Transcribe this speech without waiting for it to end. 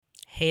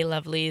Hey,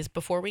 lovelies.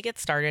 Before we get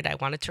started, I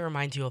wanted to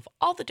remind you of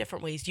all the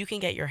different ways you can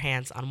get your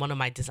hands on one of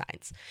my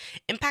designs.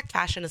 Impact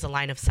Fashion is a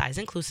line of size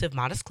inclusive,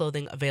 modest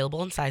clothing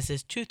available in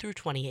sizes 2 through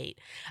 28.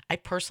 I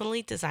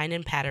personally design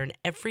and pattern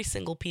every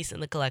single piece in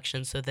the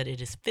collection so that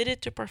it is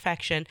fitted to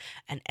perfection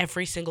and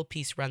every single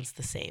piece runs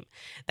the same.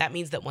 That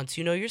means that once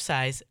you know your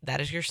size, that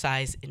is your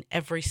size in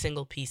every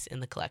single piece in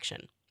the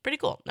collection. Pretty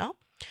cool, no?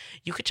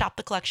 You could shop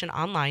the collection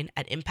online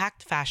at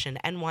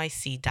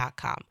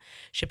impactfashionnyc.com.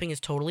 Shipping is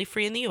totally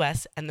free in the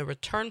US, and the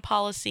return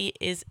policy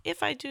is,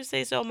 if I do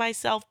say so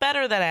myself,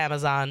 better than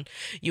Amazon.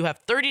 You have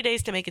 30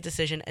 days to make a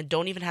decision and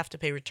don't even have to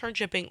pay return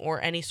shipping or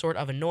any sort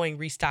of annoying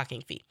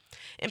restocking fee.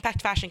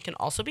 Impact Fashion can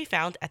also be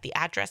found at the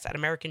address at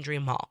American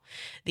Dream Mall.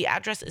 The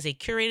address is a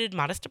curated,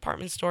 modest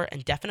department store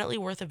and definitely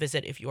worth a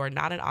visit if you are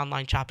not an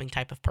online shopping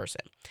type of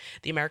person.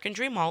 The American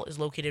Dream Mall is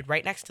located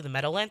right next to the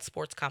Meadowlands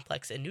Sports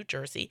Complex in New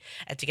Jersey,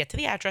 and to get to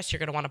the address, you're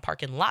going to want to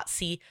park in Lot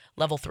C,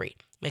 Level 3.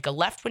 Make a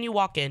left when you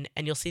walk in,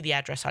 and you'll see the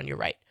address on your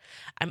right.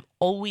 I'm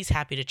always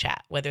happy to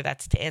chat, whether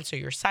that's to answer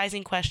your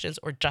sizing questions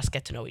or just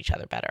get to know each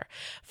other better.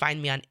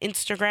 Find me on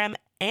Instagram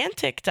and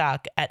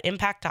TikTok at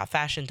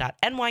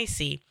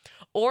impact.fashion.nyc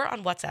or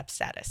on WhatsApp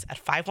status at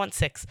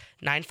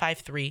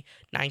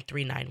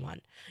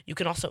 516-953-9391. You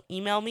can also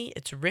email me.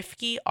 It's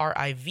Rivky,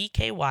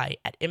 Rivky,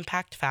 at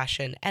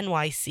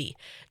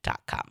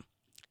impactfashionnyc.com.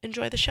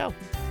 Enjoy the show.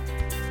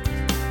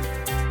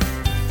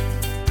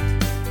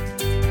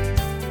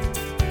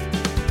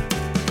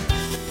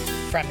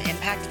 From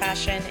Impact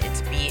Fashion,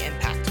 it's Be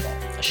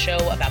Impactful, a show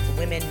about the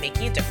women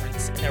making a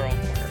difference in their own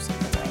corners of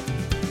the world.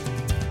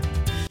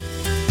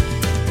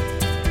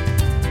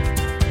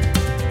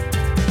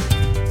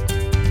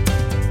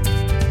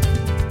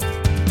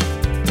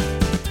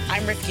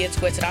 I'm Rivky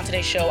Itzkowitz, and on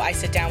today's show, I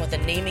sit down with a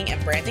naming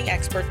and branding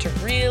expert to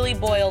really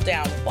boil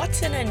down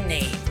what's in a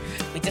name.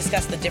 We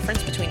discuss the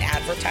difference between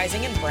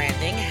advertising and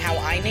branding, how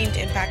I named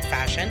Impact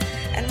Fashion,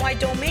 and why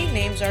domain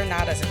names are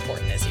not as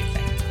important as you think.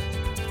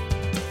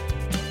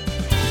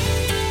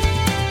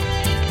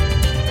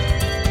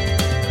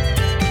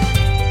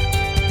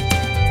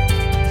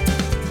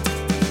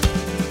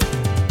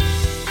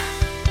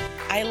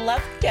 I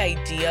love the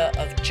idea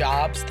of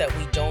jobs that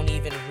we don't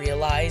even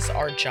realize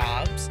are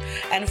jobs.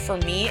 And for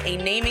me, a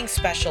naming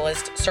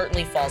specialist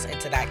certainly falls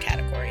into that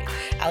category.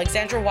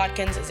 Alexandra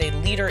Watkins is a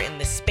leader in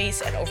this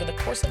space, and over the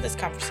course of this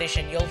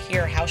conversation, you'll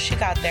hear how she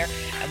got there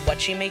and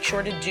what she makes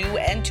sure to do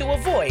and to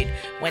avoid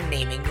when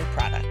naming new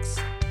products.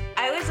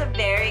 I was a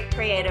very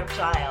creative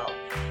child,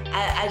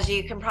 as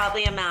you can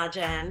probably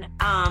imagine,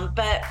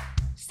 but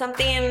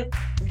something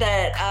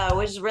that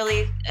was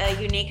really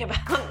unique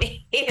about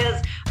me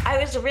is I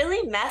was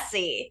really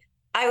messy.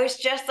 I was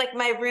just like,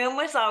 my room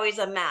was always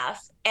a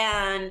mess.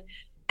 And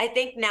I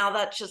think now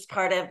that's just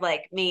part of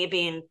like me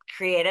being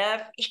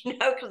creative,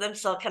 because I'm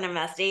still kind of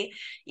messy.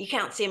 You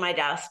can't see my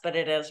desk, but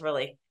it is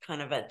really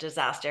kind of a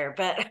disaster.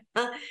 But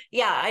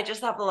yeah, I just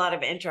have a lot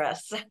of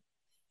interests.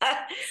 But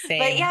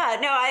yeah,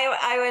 no,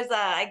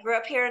 I grew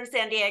up here in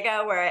San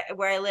Diego where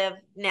I live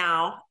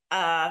now.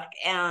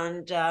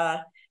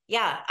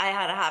 Yeah, I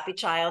had a happy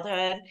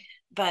childhood,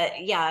 but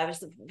yeah, I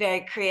was a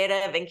very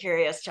creative and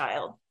curious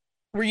child.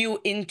 Were you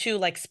into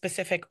like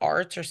specific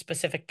arts or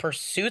specific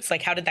pursuits?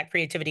 Like, how did that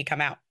creativity come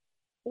out?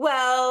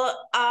 Well,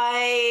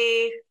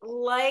 I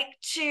like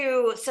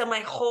to, so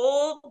my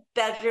whole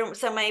bedroom,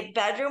 so my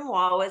bedroom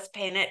wall was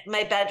painted,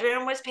 my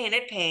bedroom was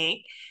painted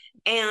pink,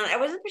 and I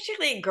wasn't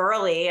particularly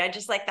girly. I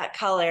just like that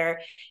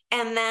color.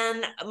 And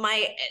then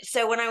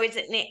so when I was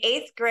in the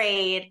eighth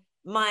grade,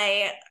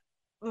 my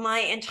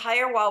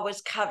entire wall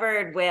was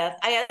covered with,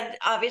 I had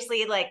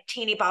obviously like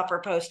teeny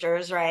bopper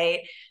posters, right?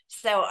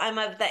 So I'm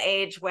of the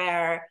age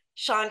where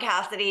Sean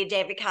Cassidy,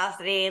 David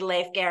Cassidy,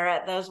 Leif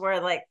Garrett, those were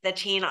like the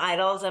teen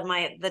idols of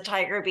the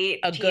Tiger Beat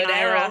A teen good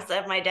era. idols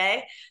of my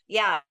day.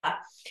 Yeah.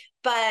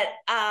 But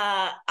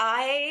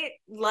I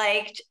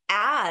liked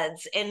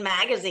ads in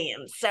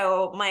magazines.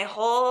 So my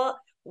whole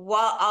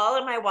wall, all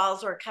of my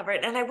walls were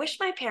covered. And I wish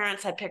my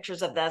parents had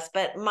pictures of this,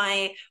 but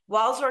my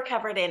walls were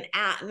covered in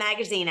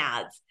magazine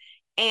ads.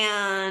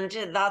 And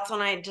that's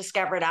when I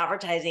discovered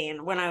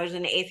advertising when I was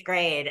in eighth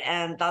grade.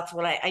 And that's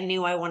what I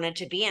knew I wanted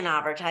to be in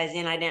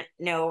advertising. I didn't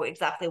know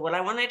exactly what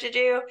I wanted to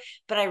do,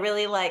 but I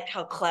really liked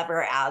how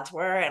clever ads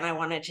were. And I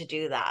wanted to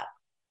do that.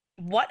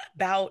 What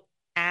about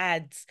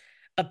ads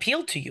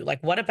appealed to you?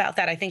 Like, what about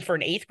that? I think for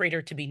an eighth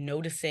grader to be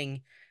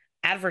noticing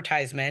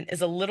advertisement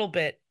is a little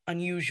bit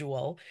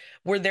unusual.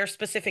 Were there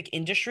specific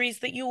industries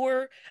that you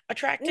were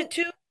attracted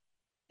to?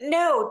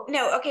 No.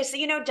 Okay, so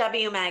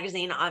W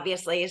Magazine,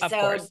 obviously. Of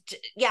So course.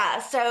 yeah,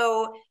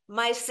 so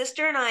my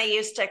sister and I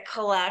used to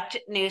collect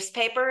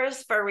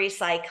newspapers for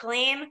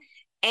recycling,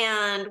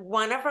 and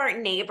one of our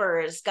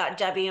neighbors got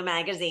W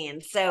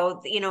Magazine. So,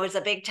 it was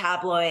a big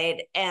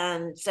tabloid,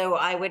 and so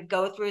I would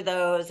go through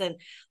those and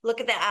look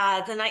at the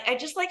ads, and I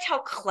just liked how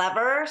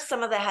clever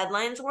some of the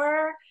headlines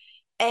were.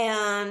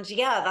 And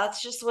yeah,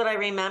 that's just what I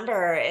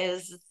remember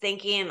is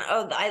thinking,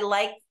 oh, I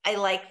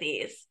like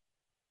these.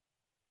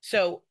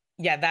 So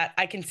yeah, that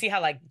I can see how,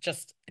 like,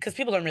 just because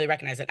people don't really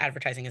recognize that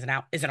advertising is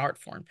an art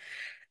form.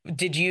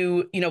 Did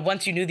you,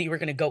 once you knew that you were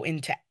going to go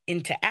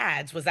into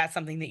ads, was that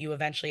something that you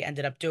eventually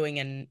ended up doing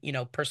and,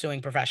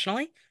 pursuing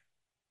professionally?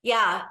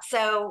 Yeah.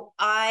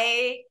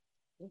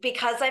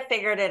 Because I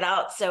figured it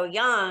out so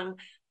young,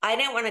 I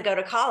didn't want to go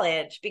to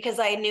college because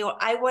I knew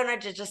I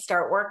wanted to just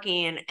start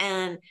working.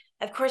 And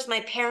of course, my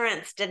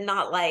parents did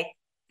not like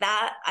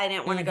that. I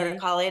didn't want to go to Hmm.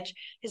 college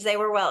because they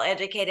were well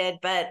educated.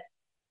 But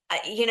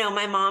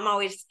my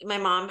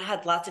mom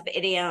had lots of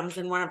idioms,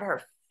 and one of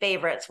her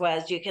favorites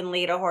was, you can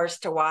lead a horse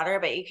to water,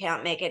 but you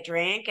can't make it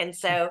drink. And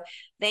so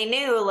they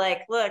knew,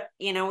 like, look,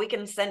 we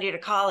can send you to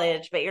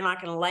college, but you're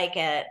not going to like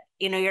it.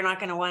 You're not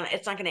going to want,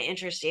 it's not going to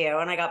interest you.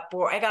 And I got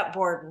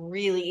bored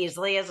really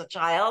easily as a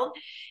child.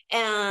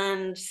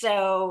 And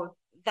so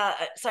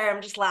sorry,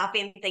 I'm just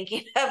laughing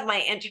thinking of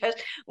my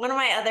interest.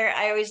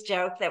 I always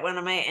joke that one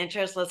of my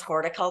interests was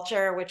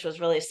horticulture, which was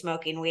really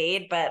smoking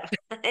weed, but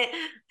I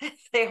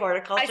say I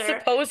horticulture.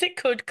 suppose we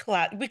could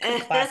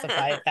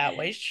classify it that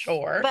way,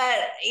 sure.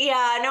 But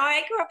yeah, no,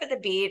 I grew up at the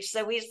beach,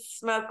 so we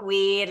smoked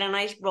weed and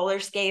I roller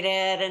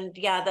skated. And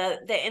yeah,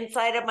 the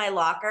inside of my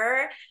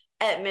locker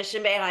at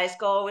Mission Bay High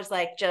School was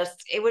like,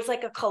 just, it was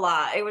like a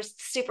collage. It was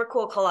super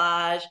cool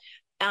collage.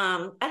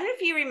 I don't know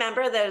if you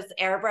remember those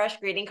airbrush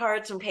greeting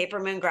cards from Paper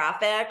Moon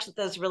Graphics with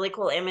those really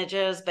cool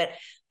images, but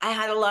I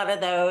had a lot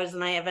of those,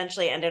 and I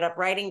eventually ended up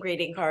writing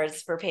greeting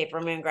cards for Paper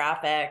Moon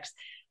Graphics.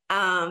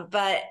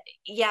 But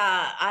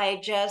yeah, I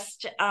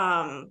just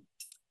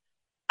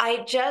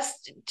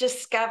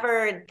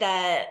discovered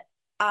that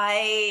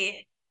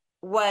I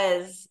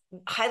was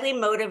highly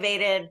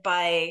motivated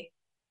by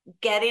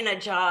getting a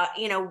job,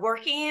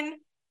 working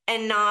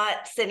and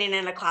not sitting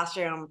in a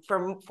classroom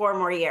for 4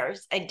 more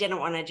years. I didn't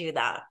want to do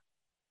that.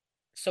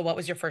 So what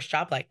was your first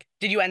job like?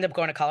 Did you end up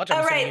going to college? I'm Oh,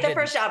 assuming right. you The didn't.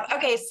 first job.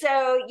 Okay.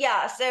 So,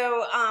 yeah.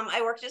 So,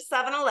 I worked at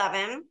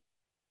 7-Eleven.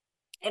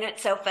 And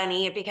it's so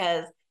funny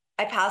because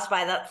I passed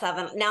by that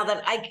now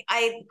that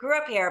I grew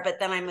up here, but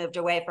then I moved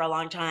away for a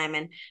long time.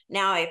 And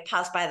now I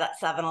pass by that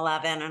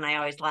 7-Eleven, and I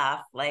always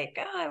laugh like,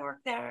 oh, I work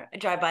there. I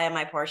drive by in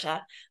my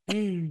Porsche.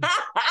 Mm.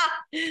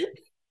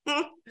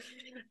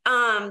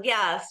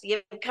 Yes,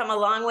 you've come a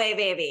long way,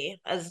 baby,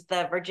 as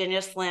the Virginia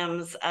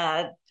Slims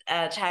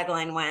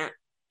tagline went.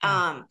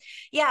 Oh.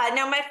 Yeah,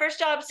 no, my first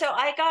job. So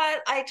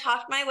I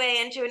talked my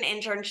way into an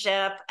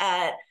internship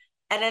at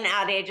an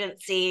ad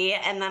agency,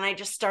 and then I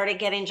just started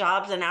getting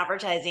jobs in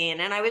advertising,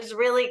 and I was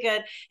really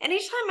good.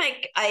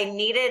 Anytime I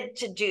needed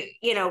to do,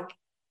 I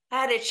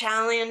had a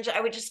challenge,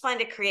 I would just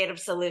find a creative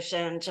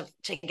solution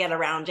to get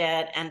around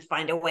it and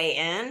find a way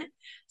in.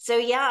 So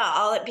yeah,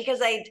 all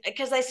because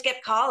I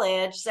skipped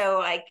college,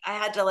 so I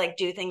had to like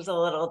do things a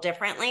little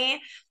differently.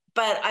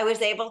 But I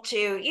was able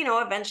to,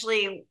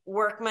 eventually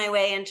work my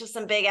way into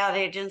some big ad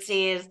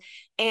agencies.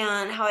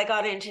 And how I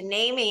got into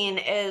naming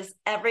is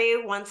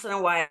every once in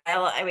a while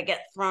I would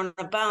get thrown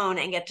a bone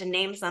and get to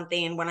name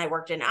something when I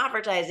worked in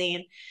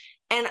advertising.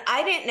 And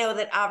I didn't know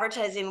that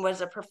advertising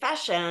was a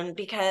profession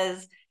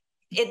because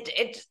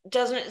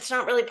it's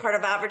not really part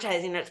of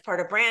advertising, it's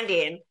part of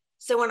branding.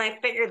 So when I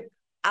figured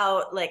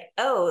out, like,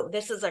 oh,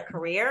 this is a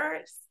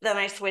career, then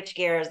I switched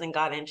gears and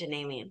got into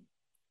naming.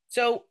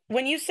 So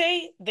when you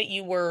say that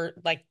you were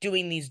like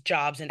doing these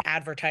jobs in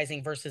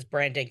advertising versus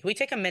branding, can we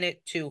take a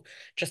minute to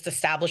just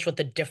establish what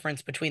the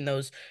difference between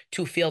those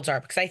two fields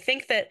are? Because I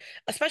think that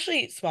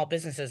especially small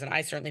businesses, and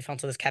I certainly fell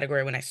into this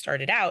category when I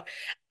started out,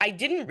 I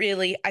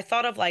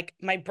thought of like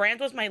my brand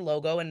was my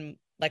logo, and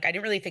like I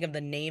didn't really think of the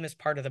name as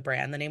part of the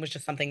brand. The name was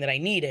just something that I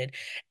needed.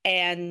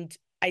 And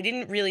I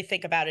didn't really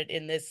think about it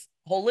in this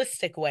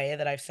holistic way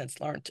that I've since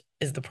learned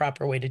is the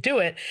proper way to do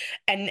it.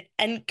 And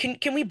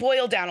can we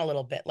boil down a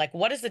little bit? Like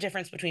what is the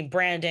difference between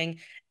branding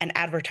and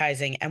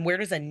advertising, and where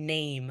does a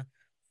name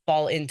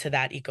fall into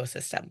that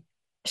ecosystem?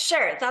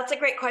 Sure, that's a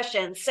great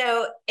question.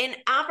 So in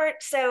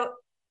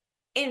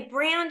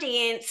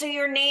branding, so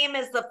your name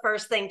is the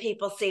first thing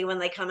people see when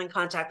they come in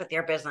contact with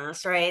your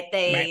business, right?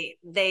 Right.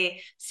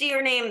 They see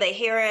your name, they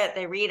hear it,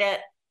 they read it.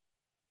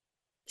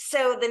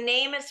 So the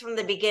name is from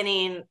the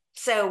beginning.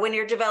 So when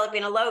you're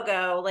developing a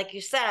logo, like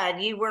you said,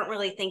 you weren't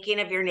really thinking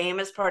of your name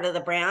as part of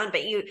the brand,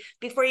 but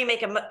before you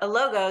make a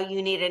logo,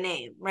 you need a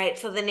name, right?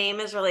 So the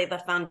name is really the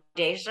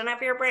foundation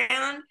of your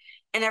brand,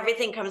 and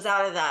everything comes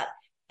out of that.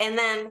 And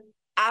then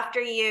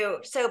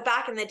so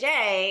back in the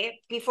day,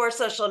 before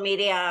social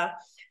media,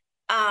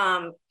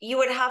 you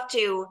would have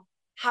to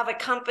have a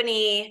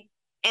company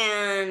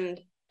and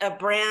a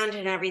brand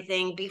and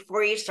everything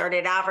before you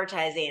started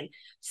advertising.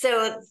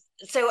 So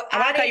I want to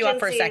ad cut you off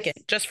for a second,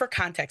 agencies, just for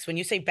context. When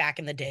you say back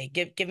in the day,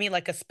 give me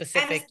like a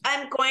specific.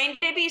 I'm going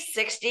to be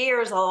 60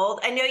 years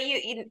old. I know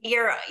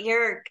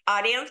your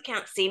audience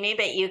can't see me,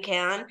 but you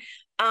can.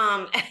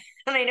 And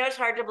I know it's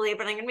hard to believe,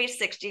 but I'm going to be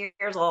 60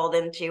 years old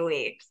in 2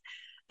 weeks.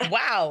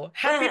 Wow,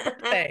 happy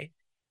birthday.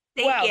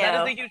 Thank Wow,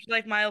 that is you. a huge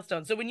life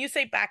milestone. So when you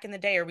say back in the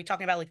day, are we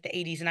talking about like the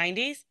 80s,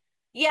 90s?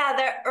 Yeah,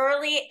 the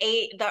early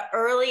 80s. The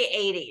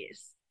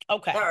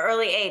Okay.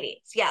 early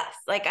 80s. Yes.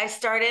 Like I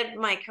started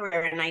my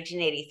career in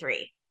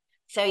 1983.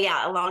 So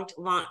yeah, a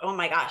oh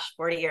my gosh,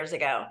 40 years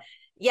ago.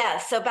 Yeah.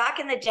 So back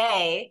in the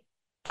day,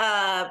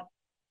 uh,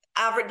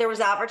 there was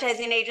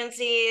advertising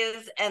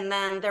agencies, and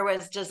then there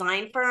was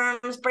design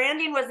firms.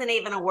 Branding wasn't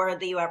even a word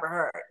that you ever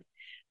heard.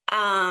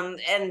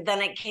 And then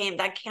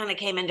that kind of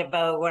came into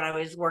vogue when I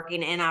was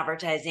working in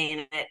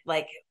advertising. It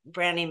like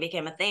branding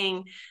became a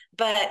thing,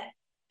 but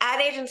ad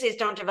agencies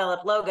don't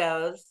develop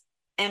logos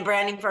and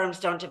branding firms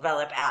don't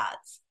develop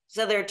ads.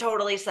 So they're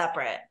totally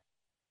separate.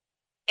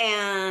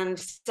 And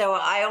so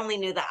I only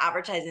knew the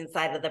advertising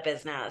side of the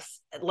business,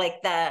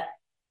 like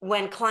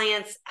when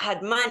clients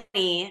had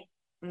money,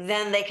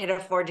 then they could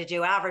afford to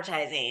do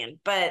advertising.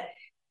 But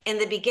in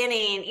the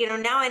beginning,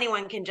 now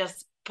anyone can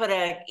just put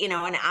an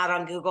ad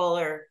on Google,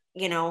 or,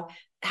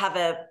 have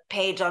a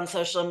page on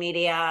social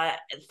media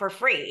for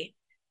free,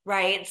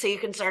 right? So you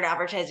can start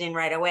advertising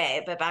right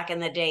away. But back in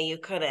the day, you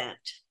couldn't.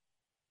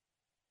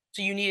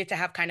 So you needed to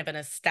have kind of an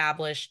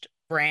established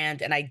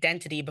brand and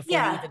identity before you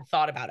Yeah. even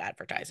thought about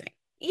advertising.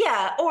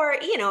 Yeah, or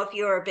if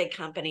you were a big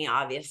company,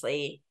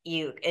 obviously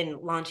you in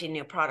launching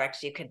new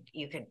products, you could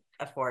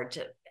afford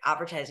to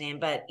advertising.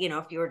 But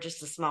if you were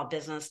just a small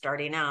business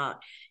starting out,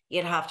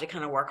 you'd have to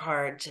kind of work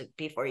hard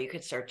before you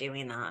could start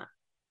doing that.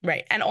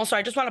 Right. And also,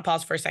 I just want to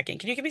pause for a second.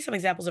 Can you give me some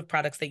examples of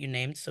products that you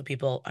named so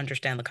people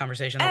understand the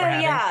conversation that we're Oh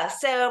having? yeah,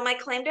 so my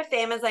claim to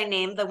fame is I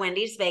named the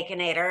Wendy's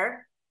Baconator.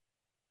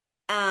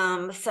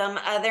 Some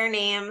other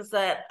names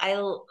that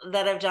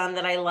I've done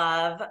that I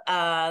love.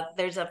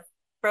 There's a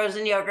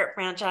frozen yogurt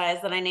franchise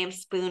that I named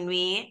Spoon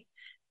Me.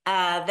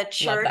 The Love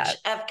Church that.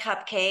 of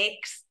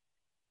Cupcakes.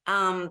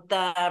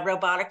 The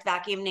robotic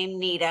vacuum named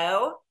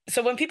Nito.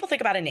 So when people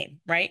think about a name,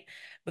 right?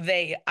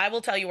 I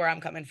will tell you where I'm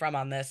coming from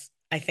on this.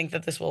 I think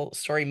that this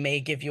story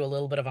may give you a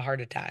little bit of a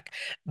heart attack.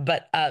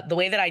 But the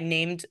way that I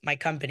named my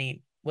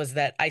company was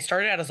that I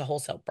started out as a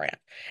wholesale brand.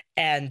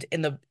 And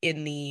in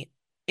the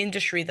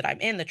industry that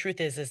I'm in, the truth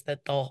is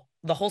that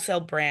the wholesale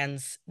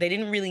brands, they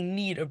didn't really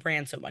need a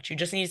brand so much. You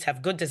just needed to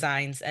have good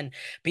designs and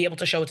be able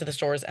to show it to the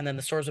stores, and then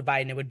the stores would buy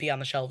it and it would be on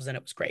the shelves and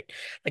it was great.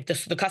 Like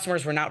the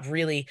customers were not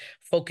really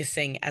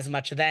focusing as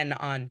much then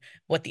on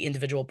what the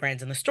individual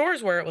brands in the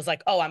stores were. It was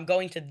like, oh, I'm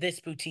going to this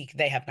boutique.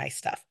 They have nice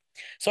stuff.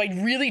 So I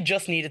really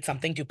just needed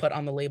something to put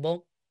on the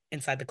label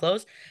inside the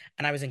clothes.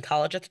 And I was in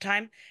college at the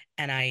time,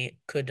 and I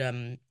could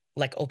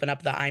like open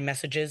up the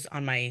iMessages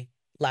on my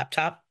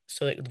laptop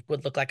so it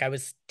would look like I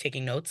was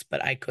taking notes,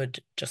 but I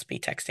could just be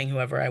texting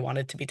whoever I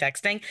wanted to be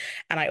texting.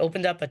 And I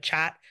opened up a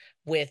chat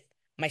with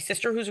my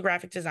sister, who's a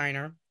graphic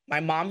designer,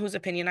 my mom, whose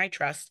opinion I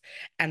trust,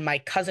 and my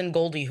cousin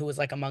Goldie, who was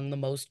like among the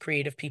most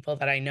creative people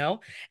that I know.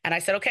 And I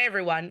said, okay,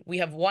 everyone, we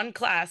have one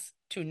class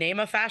to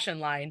name a fashion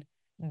line.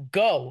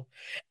 Go.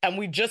 And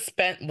we just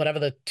spent whatever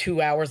the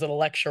 2 hours of the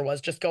lecture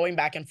was, just going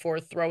back and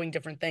forth, throwing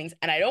different things.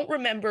 And I don't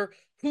remember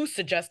who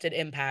suggested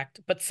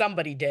impact, but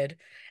somebody did.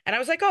 And I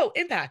was like, oh,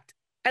 impact.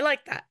 I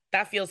like that.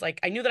 That feels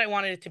like I knew that I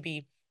wanted it to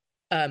be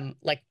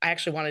like I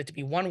actually wanted it to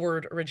be one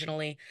word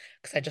originally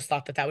because I just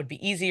thought that that would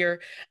be easier.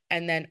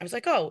 And then I was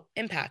like, oh,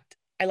 impact.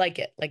 I like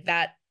it. Like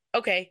that.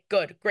 Okay,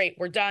 good, great.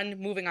 We're done.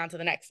 Moving on to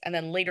the next. And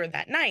then later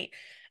that night,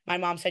 my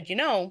mom said,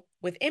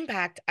 with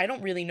impact, I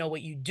don't really know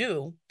what you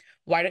do.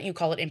 Why don't you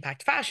call it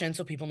impact fashion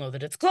so people know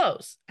that it's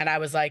clothes? And I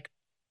was like,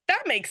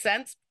 that makes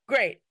sense.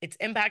 Great. It's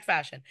impact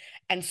fashion.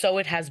 And so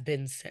it has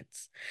been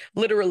since.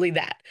 Literally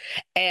that.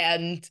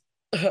 And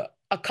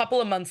a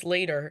couple of months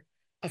later,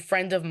 a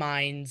friend of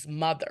mine's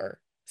mother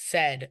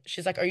said,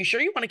 she's like, are you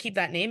sure you want to keep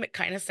that name? It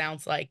kind of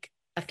sounds like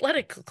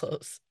athletic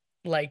clothes,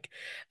 like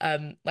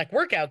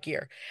workout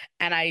gear.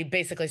 And I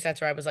basically said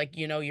to her, I was like,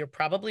 you're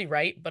probably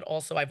right, but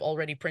also I've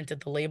already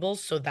printed the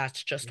labels, so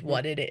that's just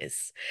what it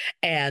is.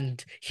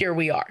 And here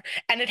we are.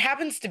 And it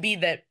happens to be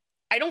that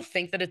I don't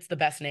think that it's the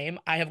best name.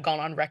 I have gone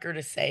on record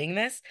as saying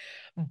this,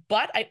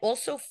 but I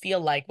also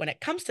feel like when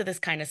it comes to this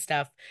kind of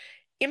stuff,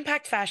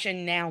 impact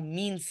fashion now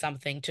means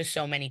something to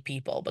so many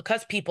people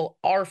because people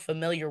are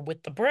familiar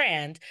with the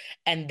brand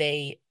and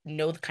they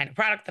know the kind of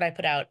product that I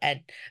put out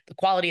and the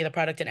quality of the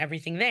product and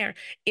everything there.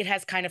 It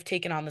has kind of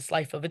taken on this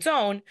life of its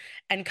own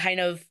and kind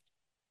of,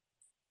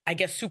 I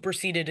guess,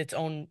 superseded its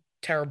own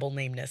terrible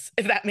nameness,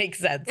 if that makes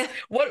sense.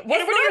 What are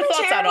your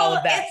thoughts on all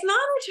of that? It's not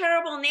a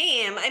terrible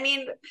name. I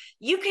mean,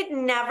 you could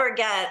never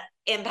get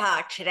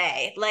impact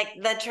today. Like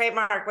the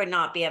trademark would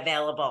not be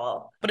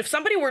available. But if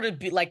somebody were to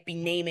be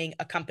naming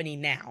a company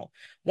now,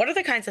 what are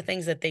the kinds of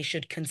things that they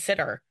should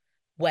consider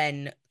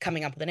when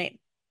coming up with a name?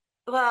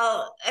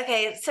 Well,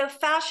 okay, so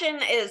fashion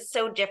is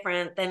so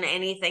different than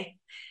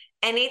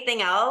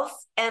anything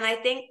else, and I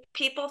think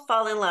people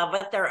fall in love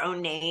with their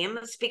own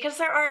names because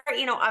there are,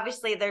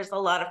 obviously there's a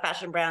lot of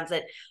fashion brands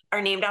that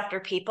are named after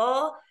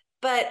people,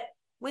 but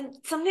when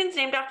something's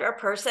named after a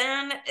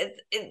person,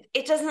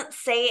 it doesn't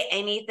say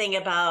anything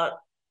about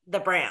the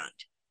brand,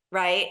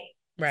 right?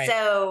 Right.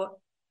 So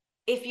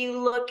if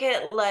you look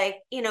at like,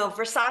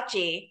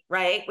 Versace,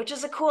 right, which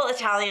is a cool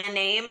Italian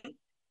name,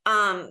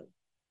 um,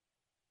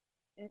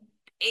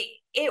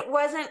 it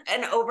wasn't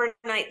an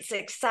overnight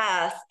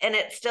success, and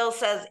it still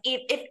says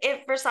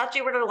if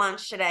Versace were to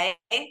launch today,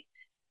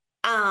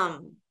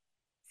 um,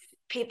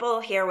 people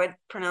here would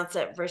pronounce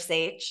it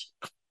Versace.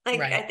 Like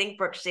I Right. think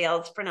Brooke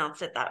Shields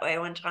pronounced it that way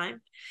one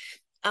time.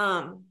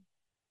 Um,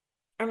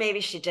 or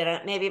maybe she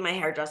didn't. Maybe my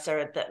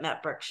hairdresser that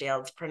met Brooke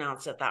Shields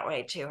pronounced it that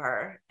way to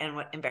her and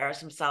would embarrass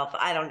himself.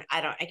 I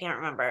can't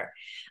remember.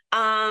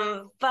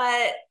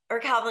 But, or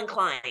Calvin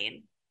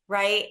Klein,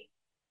 right?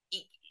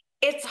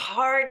 It's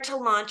hard to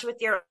launch with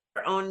your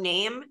own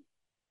name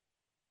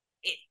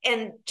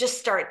and just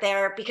start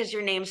there because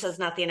your name says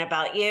nothing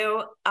about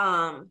you.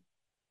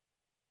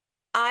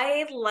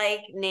 I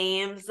like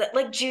names that,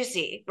 like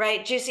Juicy,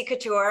 right? Juicy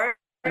Couture.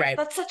 Right.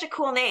 That's such a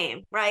cool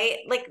name, right?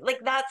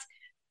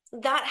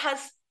 That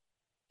has,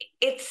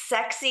 it's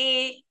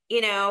sexy,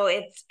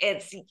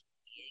 it's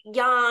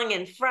young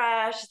and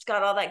fresh. It's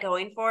got all that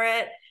going for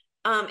it.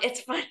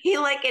 It's funny,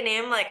 like a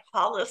name like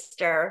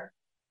Hollister.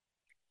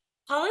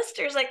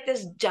 Hollister's like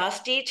this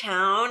dusty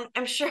town.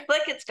 I'm sure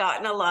like it's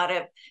gotten a lot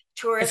of Is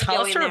tourists going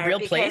Hollister a there real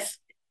because place?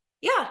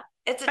 yeah,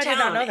 it's a I did not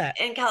town know that.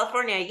 in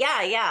California.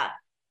 Yeah, yeah.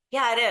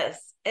 Yeah, it is.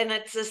 And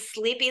it's a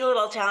sleepy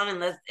little town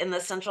in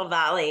the Central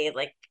Valley,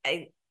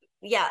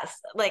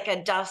 yes, like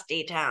a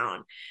dusty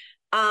town.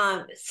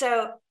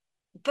 So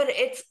but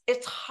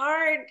it's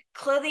hard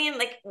clothing,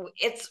 like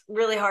it's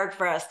really hard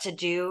for us to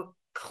do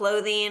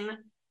clothing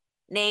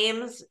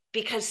names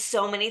because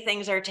so many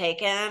things are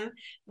taken.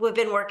 We've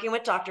been working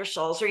with Dr.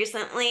 Scholl's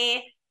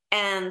recently,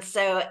 and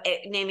so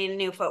naming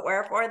new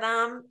footwear for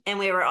them. And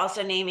we were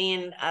also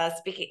naming,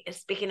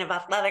 speaking of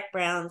athletic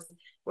brands,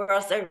 we're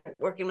also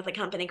working with a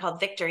company called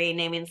Victory,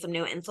 naming some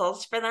new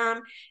insoles for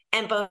them.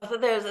 And both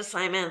of those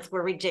assignments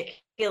were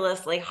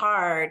ridiculously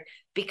hard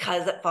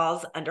because it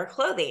falls under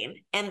clothing.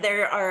 And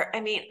there are,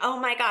 I mean, oh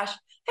my gosh,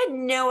 I had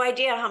no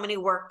idea how many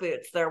work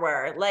boots there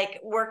were.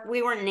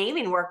 We weren't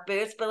naming work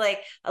boots, but like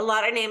a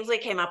lot of names we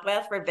came up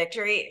with for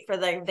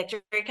the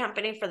Victory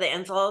company for the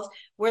insoles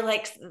were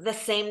like the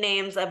same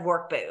names of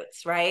work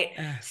boots, right?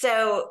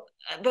 So,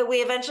 but we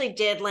eventually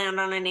did land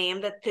on a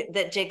name that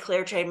did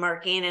clear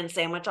trademarking, and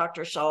same with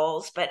Dr.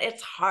 Scholl's, but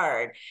it's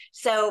hard.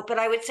 So, but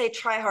I would say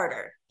try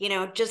harder.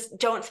 Just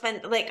don't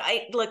spend,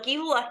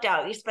 you lucked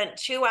out. You spent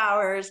 2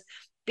 hours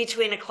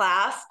between a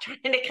class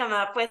trying to come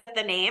up with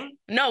the name.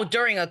 No,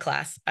 during a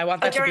class. I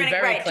want that to be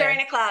very clear. During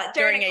a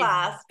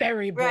class,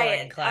 very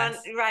boring class.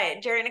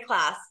 Right, during a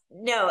class.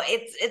 No,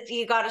 it's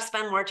you got to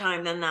spend more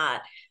time than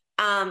that.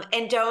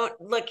 And don't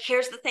look.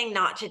 Here's the thing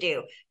not to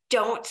do.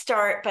 Don't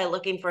start by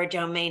looking for a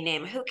domain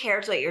name. Who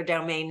cares what your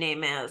domain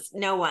name is?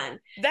 No one.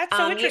 That's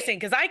so interesting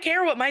because I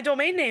care what my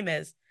domain name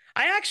is.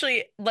 I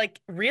actually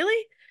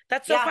really?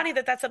 That's so funny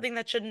that that's something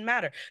that shouldn't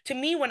matter. To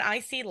me, when I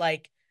see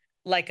like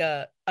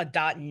a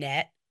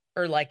 .net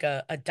or like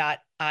a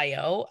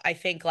 .io, I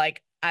think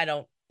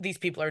these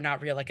people are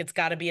not real. Like it's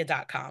got to be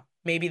a .com.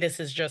 Maybe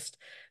this is just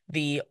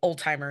the old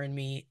timer in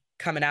me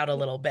coming out a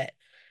little bit.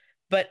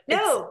 But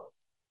no,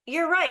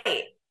 you're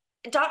right.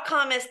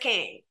 .com is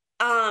king.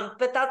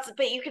 But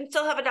you can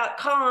still have a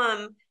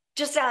 .com.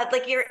 Just add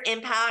like your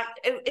impact.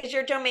 Is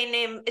your domain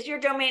name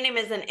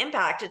is an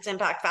impact? It's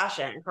Impact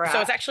Fashion, correct? So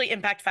it's actually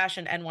Impact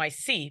Fashion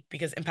NYC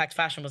because Impact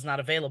Fashion was not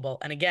available.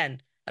 And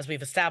again, as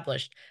we've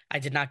established, I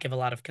did not give a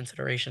lot of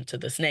consideration to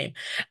this name.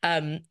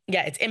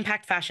 It's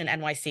Impact Fashion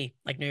NYC,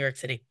 like New York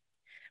City,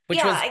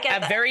 which was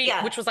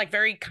which was like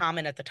very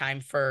common at the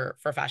time for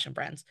fashion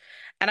brands.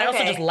 And I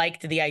also just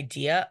liked the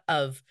idea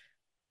of,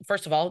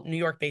 first of all, New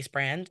York-based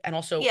brand, and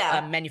also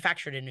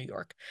manufactured in New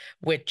York,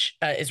 which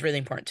is really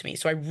important to me.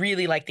 So I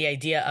really like the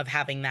idea of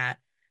having that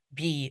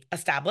be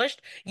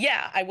established.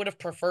 Yeah, I would have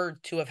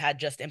preferred to have had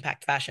just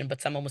Impact Fashion, but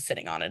someone was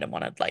sitting on it and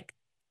wanted like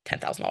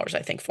 $10,000,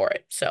 I think, for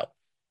it. So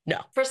no.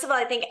 First of all,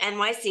 I think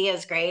NYC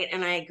is great,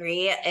 and I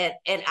agree.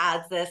 It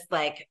adds this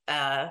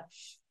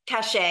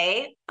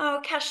cachet.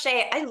 Oh,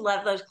 cachet. I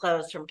love those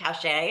clothes from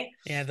Cachet.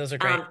 Yeah, those are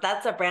great.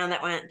 That's a brand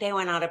that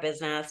went out of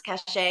business.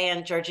 Cachet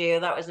and Giorgio,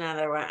 that was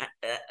another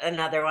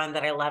one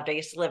that I loved. I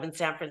used to live in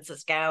San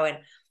Francisco, and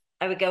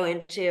I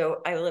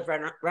live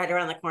right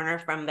around the corner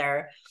from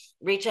their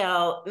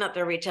retail, not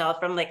their retail,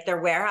 from like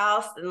their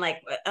warehouse. And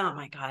oh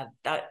my God,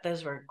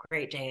 those were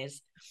great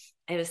days.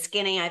 I was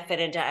skinny. I fit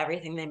into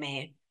everything they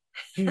made.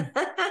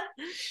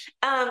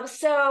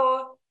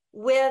 So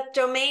with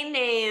domain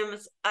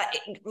names,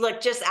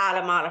 just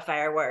add a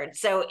modifier word.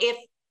 So if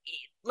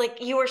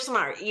you were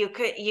smart,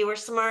 you were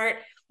smart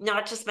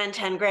not to spend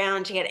 10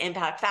 grand to get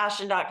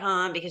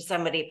impactfashion.com because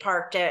somebody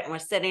parked it and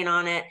was sitting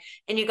on it,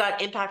 and you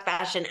got Impact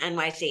Fashion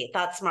NYC.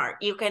 That's smart.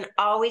 You can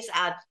always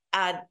add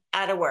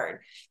a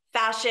word.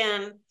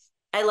 Fashion.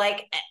 I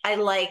like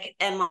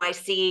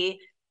NYC.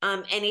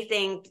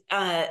 Anything,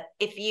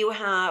 if you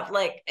have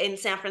like in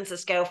San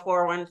Francisco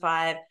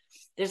 415,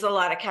 there's a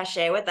lot of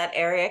cachet with that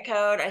area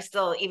code. I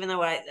still, even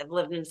though I've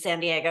lived in San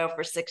Diego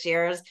for 6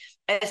 years,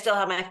 I still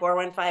have my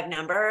 415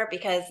 number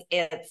because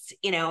it's,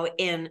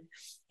 in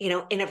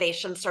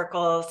innovation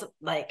circles,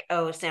 like,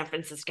 San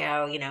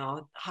Francisco,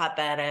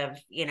 hotbed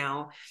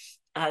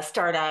of,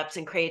 startups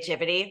and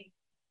creativity.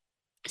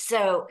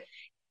 So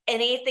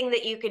anything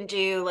that you can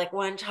do, like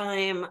one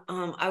time,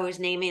 I was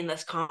naming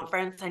this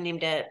conference, I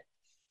named it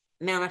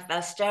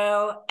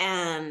Manifesto,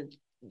 and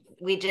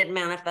we did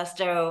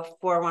Manifesto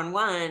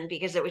 411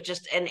 because it was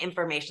just an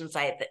information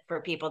site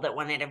for people that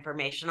wanted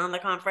information on the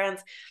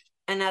conference.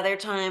 another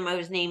time I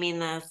was naming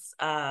this,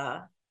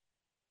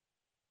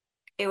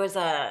 it was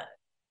a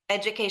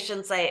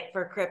education site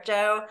for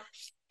crypto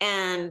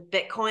and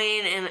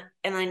Bitcoin,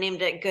 and I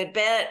named it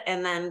Goodbit,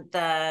 and then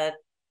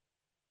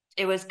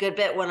it was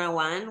Goodbit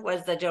 101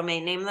 was the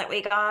domain name that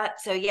we got.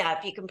 So yeah,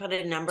 if you can put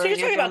a number So you're in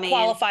your talking about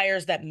domain,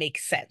 qualifiers that make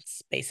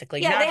sense,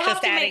 basically, yeah, they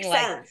have to make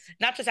sense.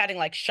 not just adding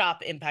like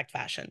shop impact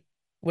fashion,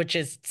 which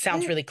is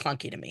sounds really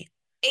clunky to me.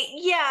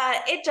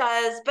 Yeah, it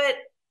does, but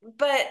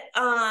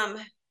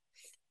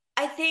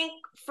I think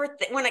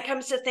when it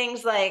comes to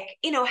things like,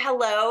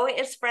 hello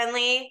is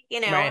friendly,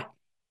 Right.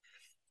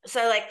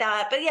 so like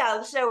that. But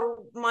yeah,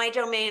 so my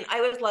domain,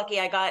 I was lucky.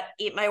 I got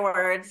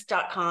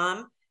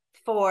eatmywords.com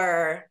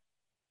for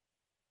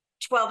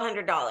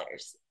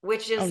 $1,200,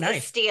 which Oh, is a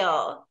nice.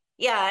 steal.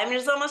 Yeah, I mean,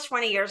 it's almost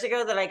 20 years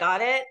ago that I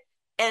got it.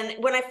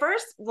 And when I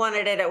first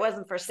wanted it, it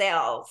wasn't for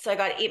sale. So I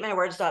got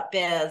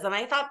eatmywords.biz. And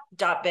I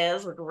thought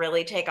 .biz would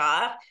really take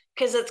off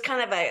because it's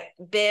kind of a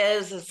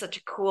biz is such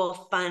a cool,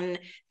 fun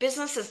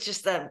business. Is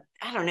just I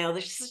don't know,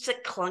 there's just a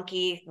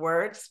clunky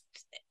words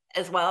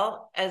as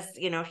well as,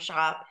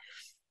 shop.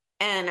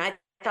 And I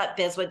thought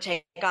biz would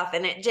take off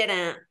and it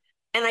didn't.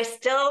 And I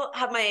still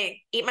have my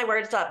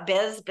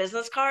eatmywords.biz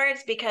business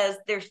cards because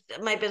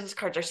my business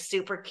cards are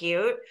super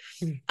cute.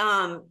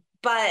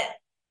 But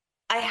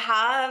I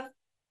have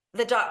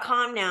the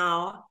 .com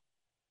now,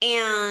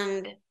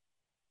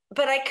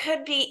 but I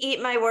could be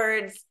Eat My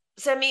Words.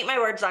 So I'm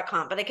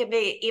eatmywords.com, but I could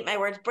be Eat My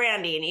Words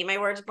branding, Eat My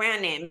Words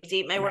brand names,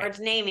 Eat My Right. Words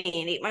naming,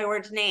 Eat My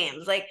Words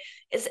names. Like,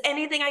 is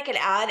anything I could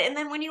add? And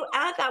then when you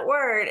add that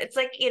word, it's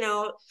like,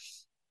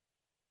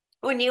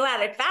 when you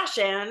added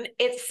fashion,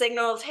 it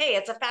signals, hey,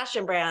 it's a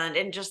fashion brand.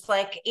 And just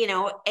like,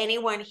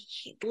 anyone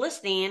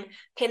listening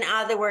can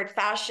add the word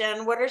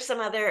fashion. What are some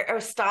other, or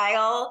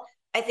style,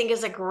 I think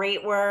is a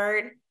great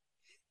word.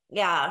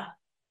 Yeah.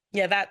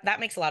 Yeah, that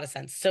makes a lot of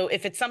sense. So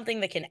if it's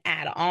something that can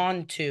add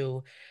on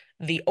to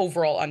the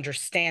overall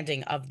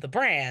understanding of the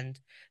brand,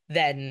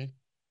 then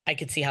I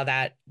could see how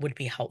that would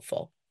be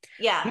helpful.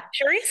 I'm Yeah.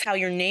 curious how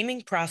your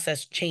naming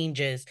process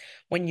changes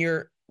when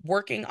you're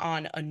working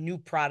on a new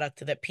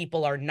product that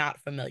people are not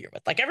familiar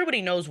with. Like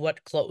everybody knows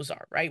what clothes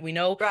are, right? We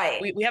know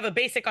Right. we have a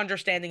basic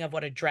understanding of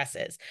what a dress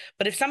is.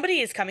 But if somebody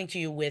is coming to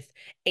you with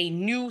a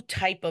new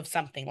type of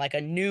something, like a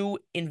new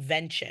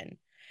invention,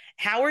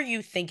 how are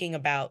you thinking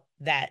about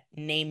that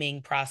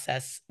naming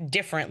process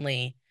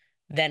differently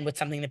than with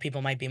something that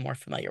people might be more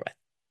familiar with?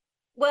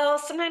 Well,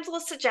 sometimes we'll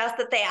suggest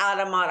that they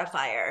add a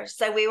modifier.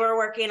 So we were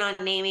working on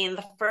naming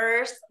the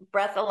first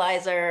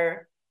breathalyzer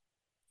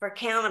for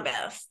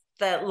cannabis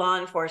that law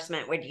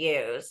enforcement would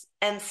use.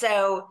 And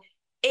so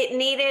it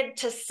needed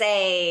to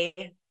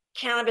say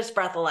cannabis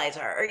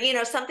breathalyzer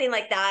or something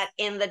like that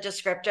in the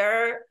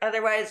descriptor,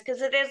 otherwise,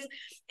 because it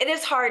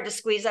is hard to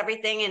squeeze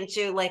everything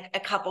into like a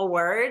couple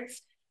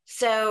words.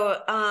 So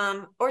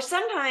or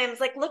sometimes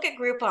like look at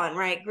Groupon,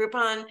 right?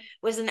 Groupon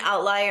was an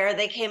outlier.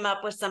 They came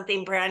up with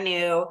something brand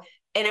new,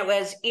 and it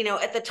was,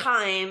 at the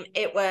time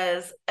it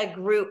was a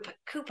group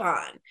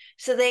coupon.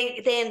 So they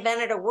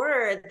invented a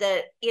word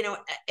that,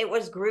 it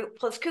was group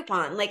plus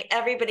coupon. Like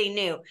everybody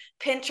knew.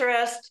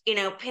 Pinterest,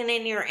 pin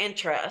in your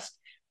interest.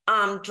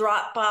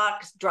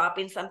 Dropbox,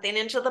 dropping something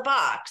into the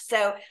box.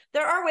 So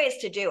there are ways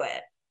to do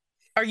it.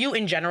 Are you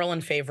in general in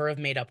favor of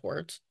made up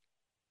words?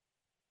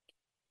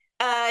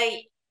 uh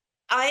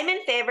I'm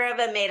in favor of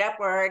a made up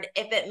word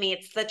if it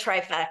meets the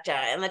trifecta,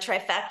 and the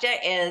trifecta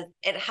is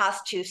it has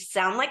to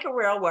sound like a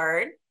real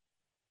word.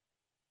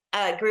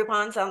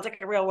 Groupon sounds like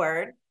a real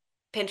word.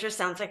 Pinterest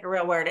sounds like a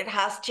real word. It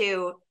has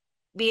to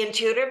be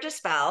intuitive to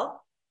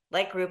spell,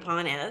 like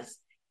Groupon is,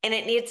 and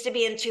it needs to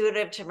be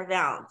intuitive to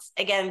pronounce.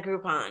 Again,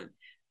 Groupon.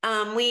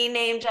 We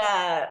named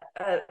a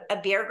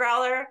beer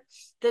growler.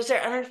 I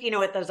don't know if you know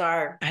what those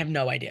are. I have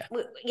no idea.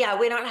 Yeah,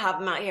 we don't have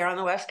them out here on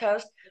the West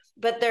Coast,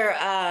 but they're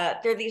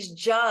these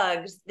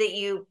jugs that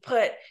you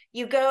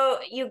go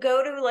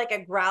to like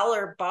a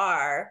growler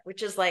bar,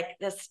 which is like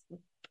this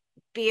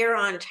beer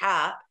on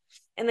tap,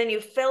 and then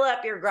you fill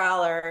up your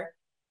growler,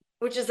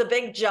 which is a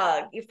big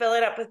jug. You fill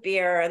it up with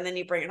beer and then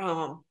you bring it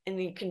home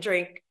and you can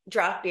drink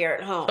draft beer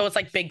at home. So it's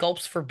like big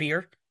gulps for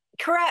beer?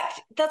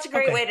 Correct. That's a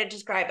great Okay. way to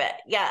describe it.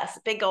 Yes,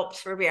 big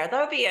gulps for beer. That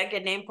would be a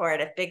good name for it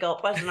if Big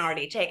Gulp wasn't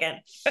already taken.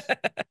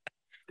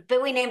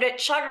 But we named it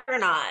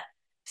Chuggernaut.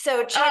 So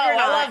Oh, I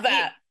Chuggernaut, love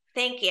that.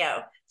 thank you.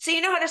 So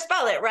you know how to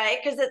spell it, right?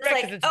 Because it's Right,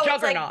 like, because it's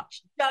juggernaut.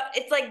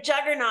 it's like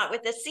juggernaut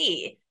with a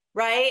C,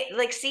 right?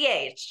 Like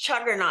CH,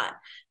 Chuggernaut.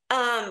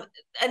 Um,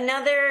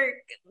 another,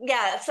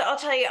 yeah. So I'll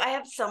tell you, I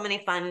have so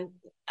many fun.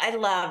 I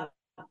love,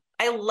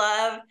 I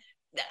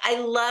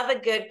love a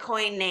good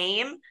coin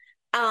name.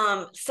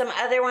 Some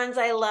other ones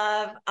I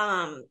love.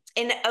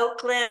 In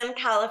Oakland,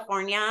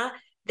 California,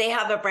 they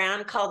have a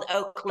brand called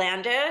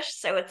Oaklandish.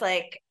 So it's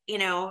like,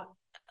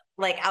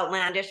 like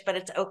outlandish, but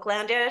it's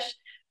Oaklandish.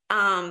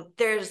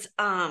 There's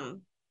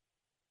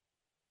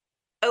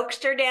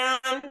Oaksterdam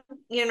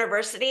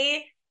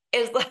University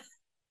is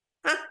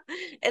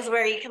is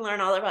where you can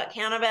learn all about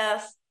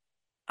cannabis.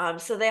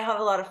 So they have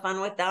a lot of fun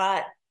with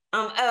that.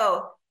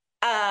 Oh,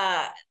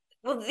 uh,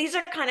 well, these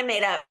are kind of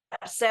made up.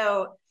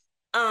 So,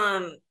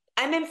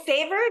 I'm in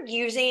favor of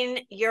using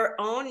your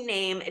own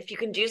name if you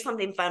can do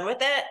something fun with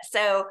it.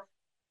 So,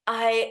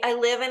 I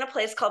live in a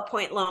place called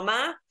Point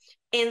Loma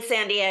in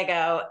San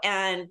Diego,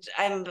 and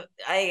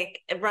I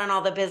run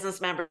all the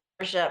business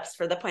memberships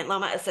for the Point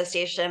Loma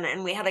Association.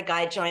 And we had a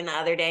guy join the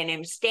other day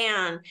named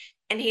Stan,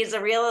 and he's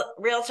a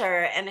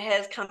realtor, and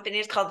his company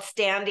is called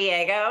Stan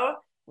Diego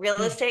Real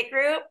Hmm. Estate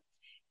Group.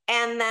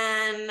 And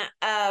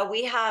then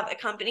we have a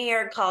company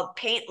here called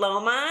Paint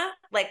Loma,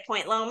 like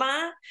Point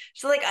Loma.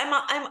 So like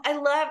I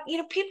love,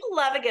 people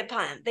love a good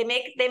pun. They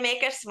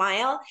make us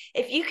smile.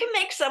 If you can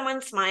make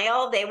someone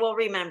smile, they will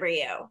remember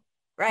you,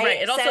 Right. right?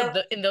 And also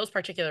So in those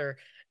particular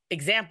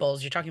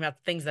examples, you're talking about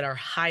things that are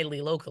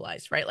highly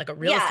localized, right? Like a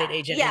real yeah, estate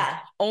agent is yeah,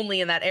 only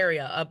in that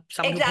area.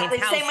 Someone who paints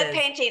exactly. Same with houses,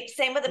 painting.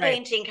 Same with the right?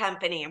 painting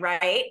company,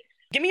 right?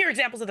 Give me your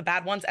examples of the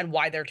bad ones and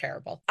why they're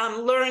terrible.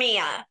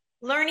 Lernia.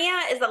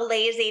 Lernia is a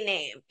lazy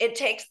name. It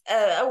takes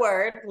a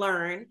word,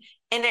 learn,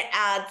 and it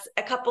adds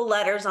a couple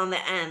letters on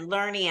the end.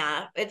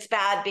 Lernia. It's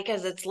bad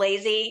because it's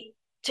lazy.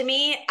 To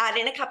me,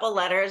 adding a couple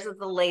letters is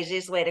the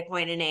laziest way to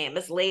coin a name.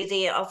 It's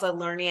lazy. Also,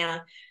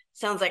 Lernia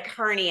sounds like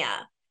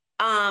hernia.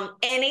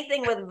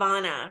 Anything with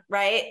Vana,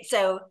 right?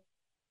 So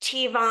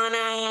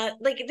Tivana,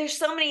 like there's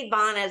so many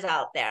Vanas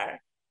out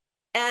there.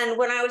 And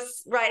when I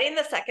was writing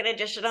the second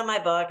edition of my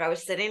book, I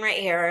was sitting right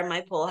here in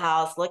my pool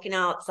house looking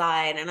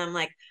outside, and I'm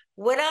like,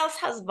 what else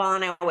has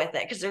Vana with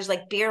it? Because there's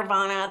like beer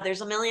Vana,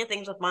 there's a million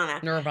things with Vana.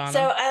 So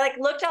Nirvana. I like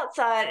looked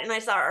outside and I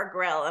saw our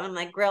grill, and I'm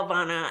like, grill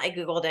Vana. I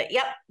Googled it.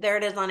 Yep, there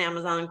it is on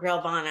Amazon,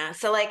 grill Vana.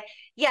 So like,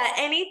 yeah,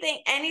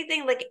 anything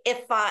like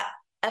if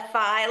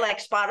I like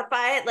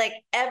Spotify, like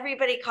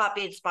everybody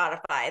copied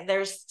Spotify.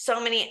 There's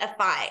so many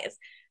ifs.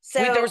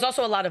 There was So,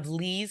 also a lot of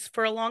Lees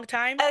for a long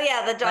time. oh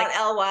yeah, the Like,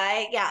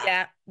 .ly, yeah.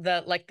 yeah,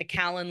 the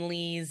Callan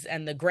Lees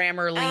and the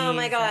Grammar Oh my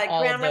Lees and God,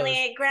 all of those.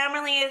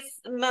 Grammarly is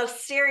the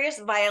most serious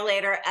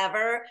violator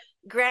ever.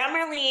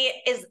 Grammarly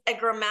is a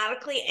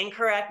grammatically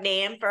incorrect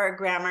name for a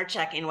grammar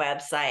checking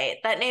website.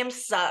 That name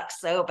sucks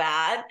so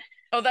bad.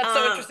 Oh, that's so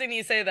Um, interesting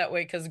you say it that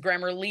way because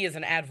Grammarly is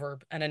an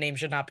adverb and a name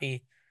should not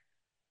be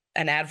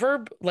an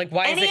adverb. Like,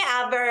 why is any it?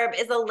 adverb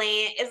is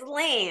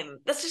lame.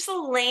 That's just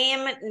a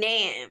lame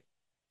name.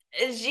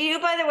 Is you,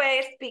 by the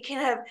way, speaking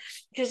of,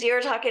 because you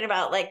were talking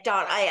about like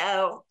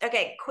 .io.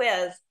 Okay,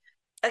 quiz.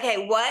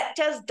 Okay, what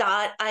does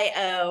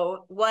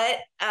 .io?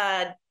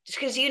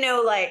 Because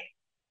like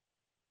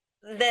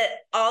that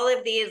all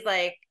of these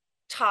like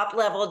top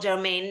level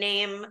domain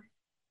name,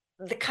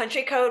 the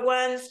country code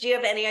ones, do you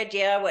have any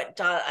idea what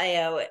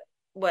 .io, what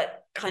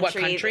What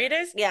country, country it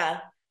is? yeah,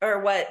 or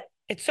what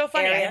It's so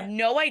funny. I have area?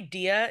 no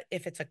idea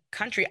if it's a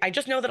country. I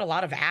just know that a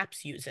lot of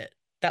apps use it.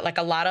 That like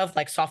a lot of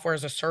like software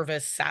as a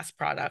service SaaS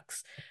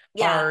products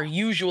are Yeah,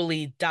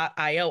 usually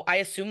 .io. I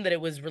assume that it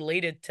was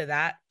related to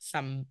that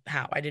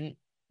somehow. I didn't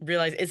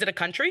realize. Is it a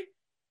country?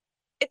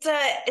 it's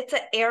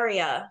a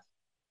area.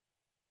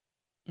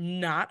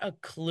 Not a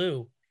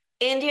clue.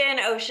 Indian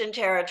Ocean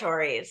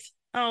territories.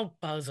 Oh,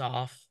 buzz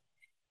off.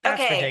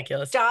 That's Okay,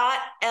 ridiculous.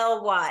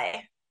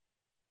 .ly.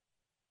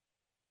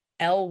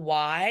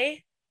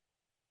 LY?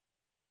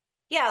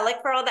 Yeah,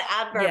 like for all the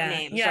adverb Yeah.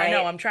 names, Yeah, I know.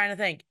 right? I'm trying to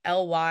think.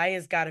 LY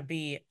has got to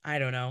be, I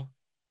don't know.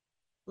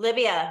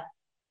 Libya.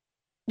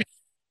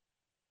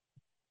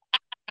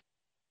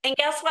 And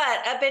guess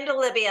what? I've been to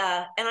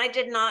Libya, and I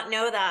did not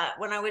know that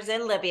when I was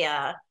in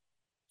Libya.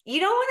 You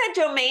don't want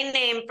a domain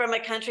name from a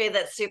country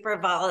that's super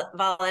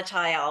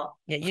volatile.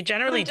 Yeah, you I'm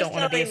generally don't just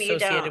want to be telling you,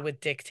 associated don't. with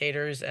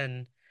dictators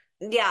and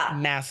Yeah.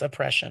 mass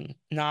oppression.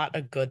 Not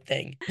a good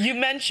thing. You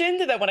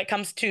mentioned that when it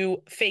comes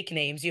to fake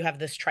names, you have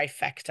this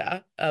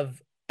trifecta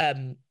of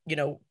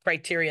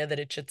criteria that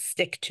it should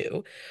stick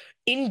to.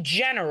 In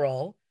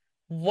general,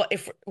 what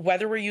if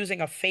whether we're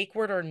using a fake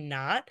word or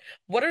not,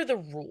 what are the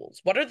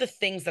rules? What are the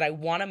things that I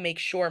want to make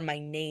sure my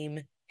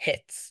name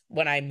hits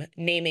when I'm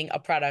naming a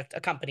product, a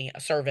company, a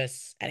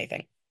service,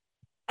 anything?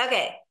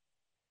 Okay.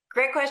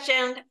 Great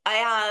question. I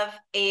have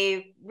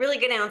a really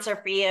good answer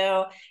for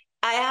you.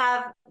 I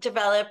have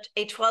developed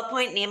a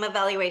 12-point name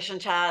evaluation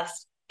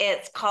test.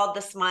 It's called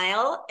the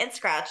Smile and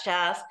Scratch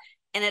Test,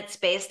 and it's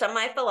based on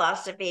my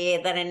philosophy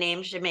that a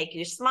name should make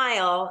you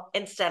smile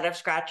instead of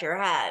scratch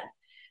your head.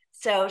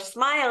 So,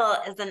 SMILE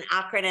is an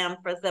acronym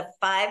for the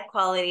 5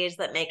 qualities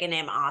that make a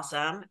name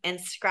awesome, and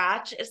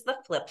Scratch is the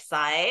flip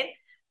side.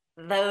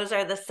 Those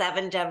are the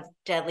 7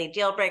 deadly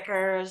deal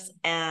breakers,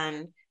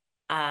 and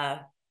uh,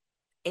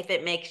 if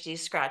it makes you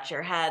scratch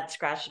your head,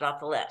 scratch it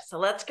off the list. So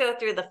let's go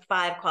through the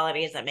 5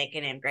 qualities that make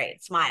a name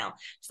great. Smile.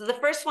 So the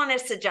first one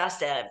is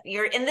suggestive.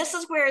 And this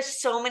is where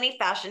so many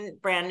fashion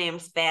brand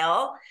names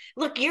fail.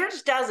 Look,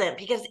 yours doesn't,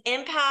 because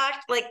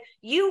impact, like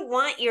you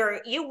want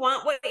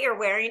what you're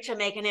wearing to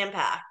make an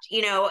impact,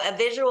 a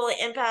visual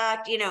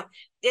impact,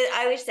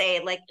 I always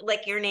say like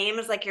your name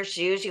is like your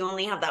shoes. You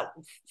only have that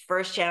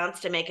first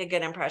chance to make a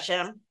good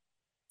impression.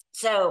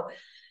 So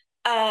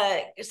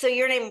so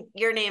your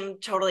name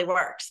totally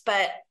works,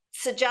 but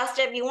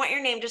suggestive, you want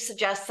your name to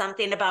suggest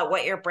something about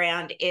what your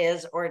brand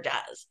is or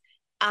does.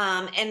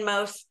 And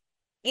most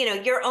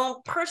your own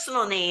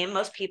personal name,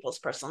 most people's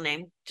personal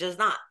name does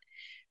not,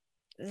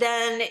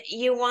 then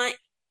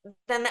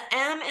then the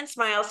M in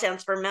smile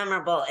stands for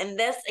memorable. And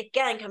this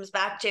again comes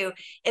back to,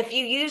 if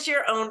you use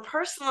your own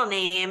personal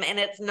name and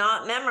it's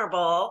not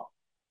memorable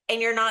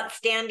and you're not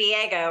Stan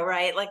Diego,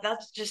 right? Like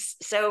that's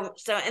just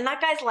and that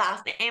guy's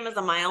last name is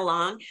a mile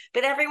long,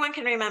 but everyone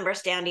can remember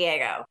Stan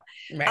Diego.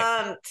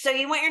 Right. So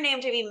you want your name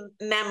to be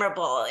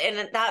memorable.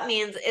 And that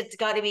means it's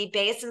got to be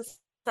based in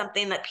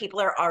something that people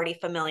are already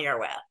familiar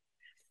with.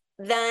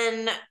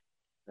 Then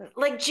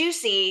like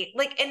Juicy,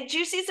 and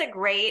Juicy's a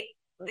great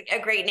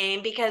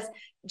name because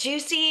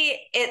Juicy,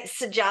 it's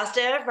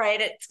suggestive,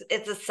 right?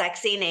 It's a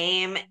sexy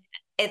name.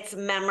 It's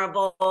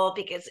memorable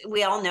because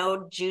we all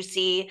know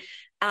Juicy.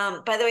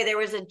 By the way, there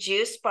was a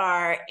juice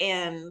bar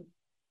in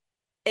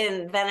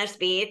Venice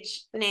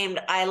Beach named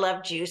I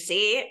Love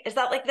Juicy. Is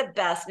that like the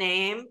best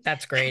name?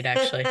 That's great,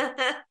 actually.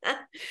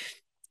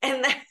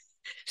 And then,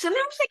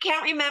 sometimes I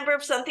can't remember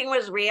if something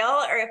was real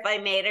or if I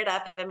made it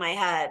up in my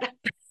head.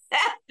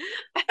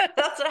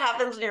 That's what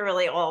happens when you're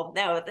really old.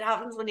 No, it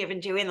happens when you've been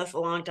doing this a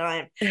long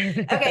time.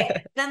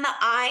 Okay. Then the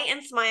I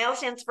in smile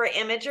stands for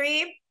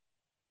imagery.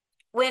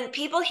 When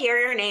people hear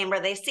your name or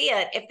they see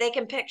it, if they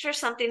can picture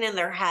something in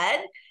their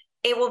head,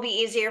 it will be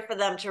easier for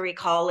them to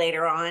recall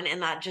later on.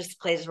 And that just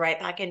plays right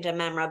back into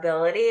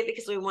memorability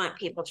because we want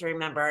people to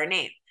remember our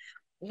name.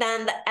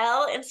 Then the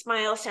L in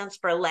smile stands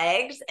for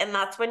legs. And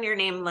that's when your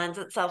name lends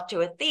itself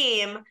to a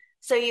theme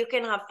so you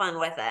can have fun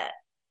with it.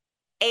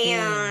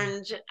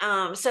 And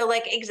so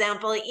like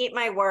example, Eat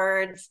My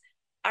Words,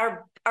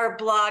 our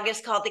blog is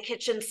called The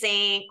Kitchen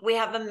Sink. We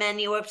have a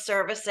menu of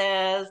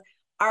services.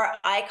 Our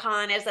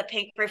icon is a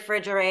pink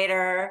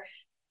refrigerator.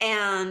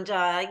 And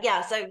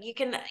so you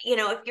can,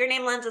 if your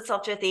name lends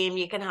itself to a theme,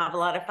 you can have a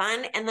lot of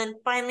fun. And then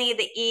finally,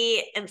 the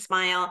E in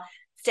smile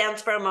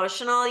stands for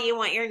emotional. You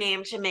want your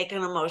name to make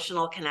an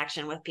emotional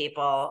connection with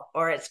people,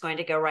 or it's going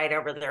to go right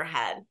over their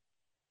head.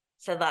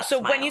 So that's so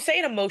when you say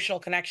an emotional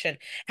connection,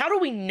 how do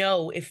we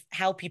know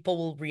how people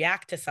will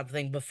react to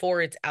something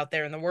before it's out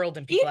there in the world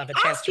and people have a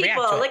chance to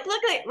react to it? Like,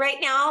 look at it right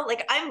now.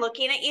 Like I'm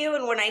looking at you,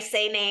 and when I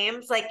say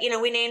names, like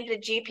we named a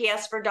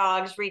GPS for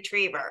dogs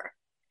retriever.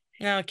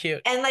 Oh,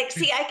 cute. And like,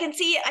 see, I can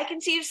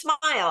see you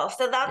smile.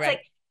 So that's right.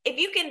 Like, if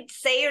you can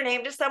say your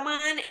name to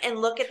someone and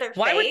look at their face.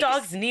 Why would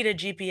dogs need a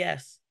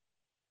GPS?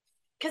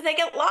 Because they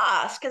get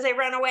lost, because they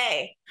run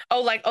away.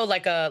 Oh, like a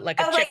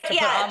chip to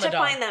put on the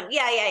dog. Find them.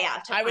 Yeah.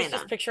 I was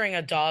just picturing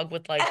a dog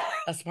with like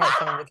a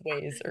smartphone with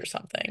Waze or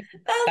something.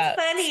 That's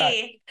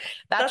funny.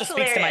 That just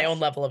speaks to my own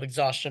level of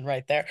exhaustion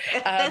right there.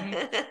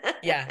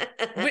 Yeah,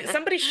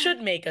 somebody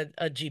should make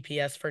a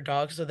GPS for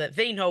dogs so that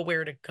they know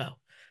where to go,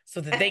 so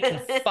that they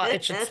can.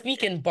 It should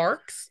speak in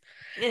barks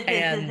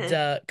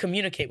and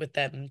communicate with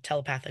them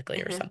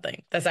telepathically or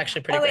something. That's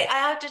actually pretty. Wait,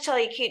 I have to tell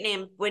you a cute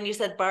name when you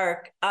said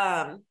bark.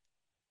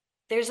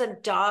 There's a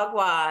dog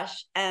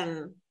wash,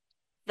 and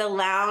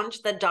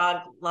the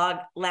dog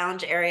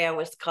lounge area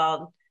was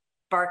called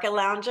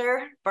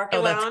Barca-Lounger.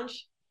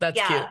 Lounge. That's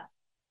cute.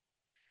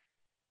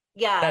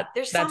 Yeah,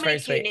 there's so many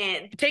cute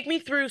names. Take me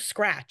through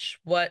Scratch.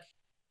 What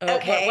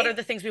are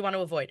the things we want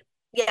to avoid?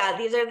 Yeah,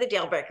 these are the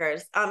deal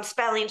breakers.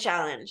 Spelling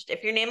challenged.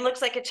 If your name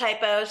looks like a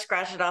typo,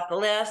 scratch it off the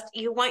list.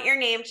 You want your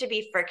name to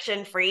be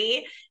friction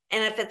free.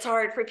 And if it's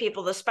hard for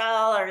people to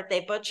spell or if they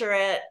butcher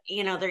it,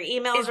 their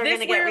emails are going to get returned. Is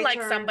this where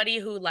like somebody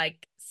who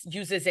like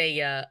uses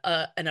a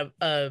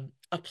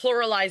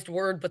pluralized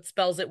word but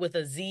spells it with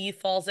a Z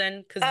falls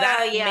in? Because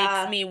that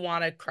makes me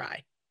want to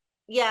cry.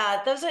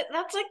 Yeah, that's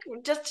like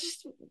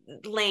just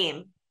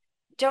lame.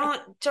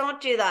 Don't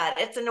do that.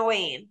 It's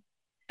annoying.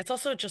 It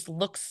also just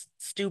looks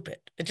stupid.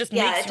 It just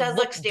makes you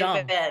look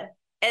stupid. Dumb.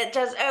 It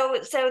does. Oh,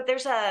 so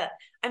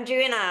I'm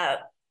doing a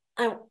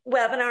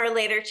webinar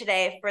later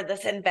today for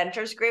this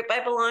inventors group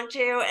I belong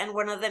to, and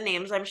one of the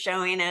names I'm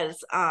showing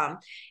is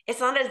it's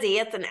not a Z,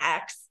 it's an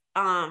X.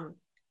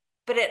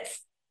 But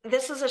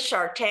this is a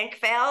Shark Tank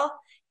fail,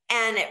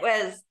 and it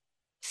was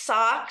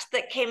socks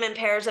that came in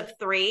pairs of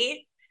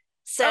 3.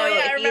 So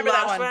I remember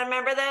that one. I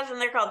remember those,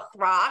 and they're called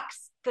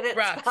Throcks, but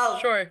it's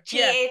spelled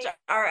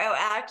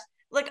THROX.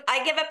 Look,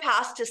 I give a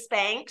pass to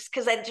Spanx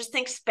because I just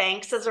think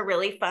Spanx is a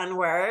really fun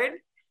word.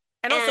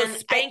 And also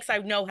Spanx, I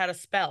know how to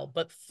spell,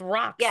 but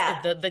Throcks,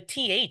 the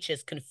TH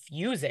is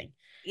confusing.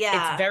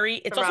 Yeah.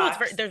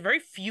 There's very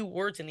few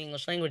words in the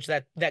English language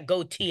that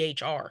go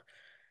THR.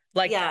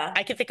 Like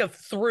I can think of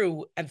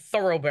through and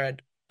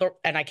thoroughbred,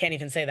 and I can't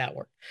even say that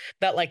word.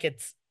 That like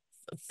it's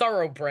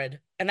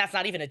thoroughbred, and that's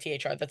not even a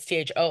THR, that's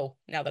THO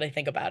now that I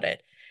think about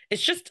it.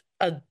 It's just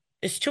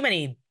it's too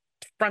many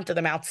front of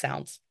the mouth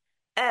sounds.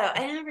 Oh,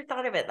 I never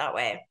thought of it that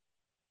way.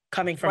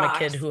 Coming from a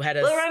kid who had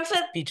a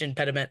speech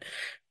impediment.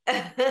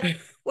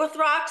 With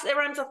rocks, it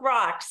rhymes with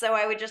rocks. So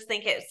I would just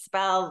think it's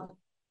spelled.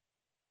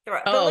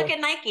 But look at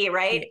Nike,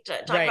 right?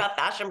 Talk about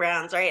fashion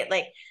brands, right?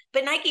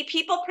 But Nike,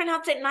 people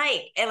pronounce it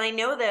Nike. And I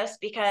know this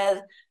because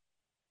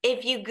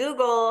if you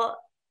Google,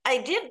 I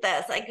did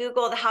this. I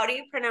Googled, how do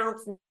you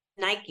pronounce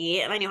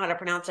Nike, and I knew how to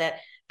pronounce it,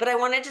 but I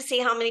wanted to see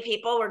how many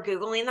people were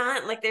Googling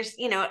that. Like there's,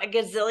 a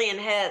gazillion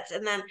hits.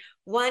 And then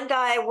one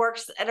guy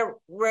works at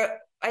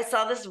I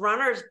saw this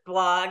runner's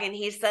blog, and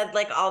he said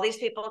like all these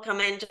people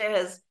come into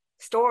his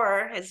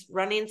store, his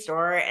running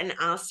store, and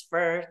ask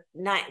for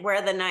where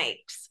are the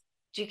Nikes?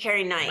 Do you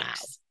carry Wow.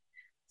 Nikes?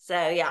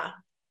 So yeah,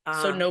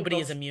 So nobody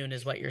people. is immune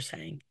is what you're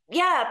saying.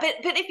 Yeah, but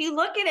if you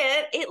look at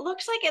it, it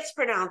looks like it's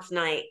pronounced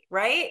Nike,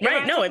 right? It Right.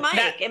 rhymes No, with that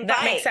Mike and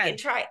that makes bike and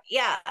sense. try.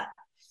 Yeah,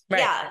 Right.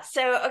 yeah.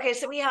 So okay,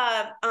 so we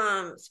have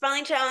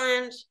spelling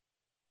challenge.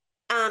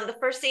 The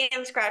first thing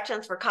in scratch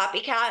stands for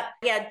copycat.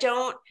 Yeah,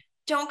 don't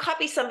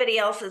copy somebody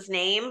else's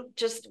name.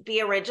 Just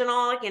be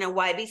original.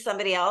 Why be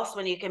somebody else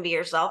when you can be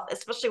yourself,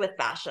 especially with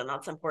fashion?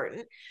 That's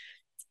important.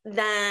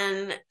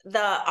 Then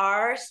the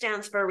R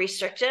stands for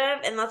restrictive,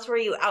 and that's where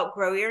you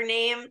outgrow your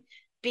name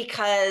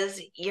because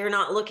you're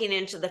not looking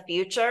into the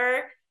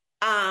future.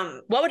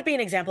 What would be an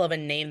example of a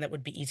name that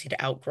would be easy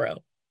to outgrow?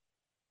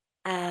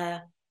 Uh,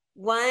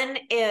 One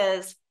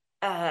is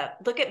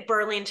look at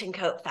Burlington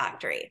Coat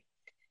Factory.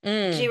 Do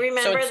you So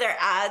remember it's their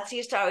ads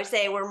used to always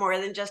say we're more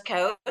than just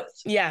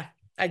coats? yeah,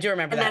 I do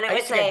remember And that. then it I would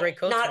used to get say great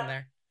coats from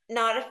there.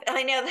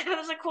 I know that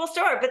was a cool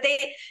store, but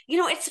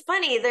it's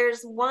funny.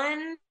 There's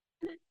one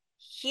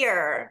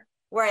here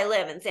where I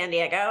live in San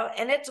Diego,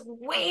 and it's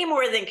way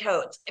more than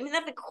coats. I mean, they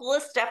have the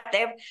coolest stuff. They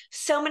have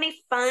so many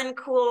fun,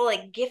 cool,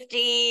 like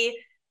gifty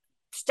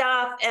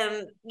stuff.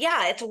 And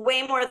yeah, it's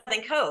way more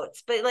than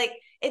coats. But like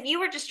if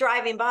you were just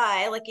driving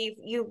by, like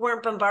you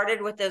weren't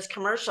bombarded with those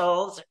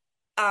commercials,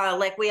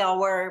 like we all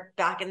were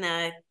back in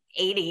the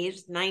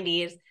 80s,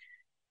 90s,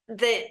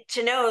 that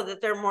to know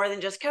that they're more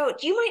than just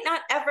coats, you might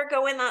not ever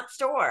go in that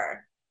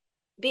store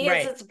because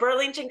Right. it's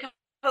Burlington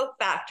Coat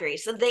Factory.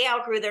 So they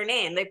outgrew their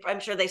name. I'm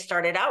sure they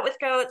started out with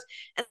coats.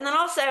 And then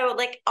also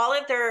like all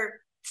of their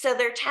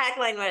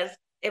tagline was,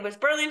 it was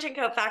Burlington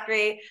Coat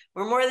Factory.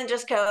 We're more than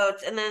just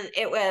coats. And then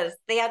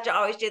they had to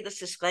always do this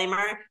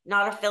disclaimer,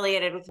 not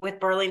affiliated with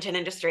Burlington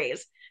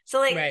Industries. So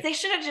like Right. they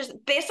should have just,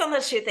 based on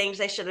those two things,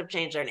 they should have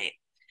changed their name.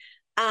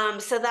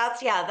 So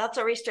that's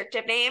a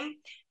restrictive name.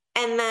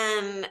 And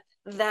then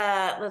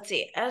let's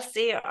see,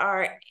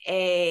 SCRA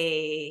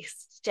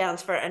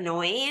stands for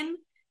annoying.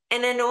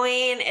 And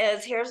annoying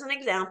is, here's an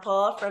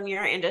example from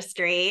your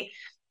industry.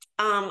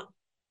 Um,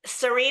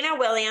 Serena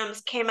Williams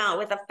came out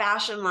with a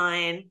fashion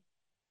line,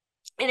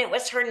 and it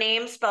was her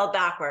name spelled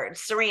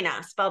backwards.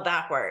 Serena spelled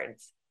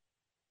backwards.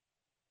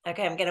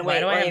 Okay, I'm gonna Why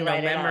do wait I while have you no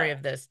write it memory out.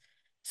 of this?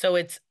 So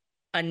it's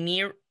a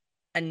near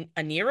an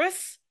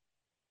Aneris?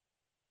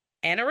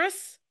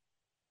 Anaris?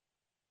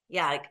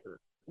 Yeah,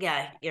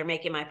 yeah, you're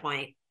making my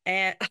point.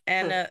 And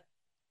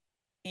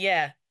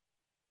yeah,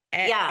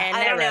 Yeah,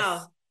 I don't Anaris.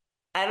 know.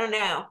 I don't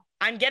know.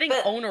 I'm getting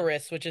But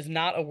onerous, which is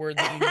not a word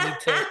that you need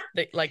to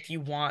that like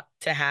you want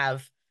to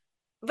have.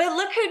 but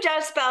look who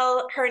does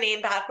spell her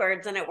name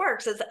backwards and it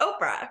works. It's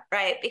Oprah,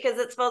 right? Because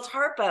it spells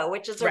Harpo,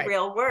 which is a Right.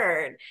 real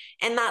word.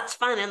 And that's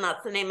fun. And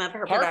that's the name of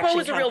her Harpo production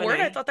is a real word. I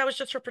company. thought that was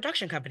just her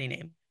production company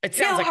name. It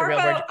sounds No, like a real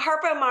word.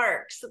 Harpo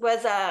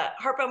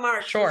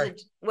Marx Sure.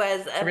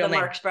 was It's a of real the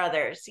name. Marx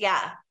brothers.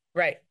 Yeah.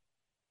 Right.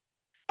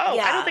 Oh, I don't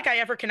Yeah. think I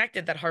ever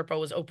connected that Harpo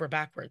was Oprah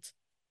backwards.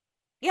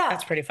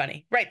 That's Yeah. pretty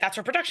funny. Right. That's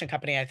her production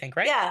company, I think,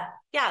 right? Yeah.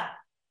 Yeah.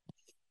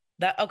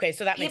 That okay,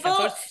 so that makes sense.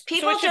 People So it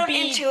people should don't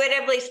be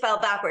intuitively spell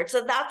backwards.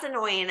 So that's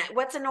annoying.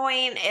 What's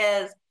annoying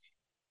is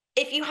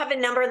if you have a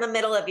number in the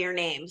middle of your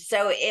name.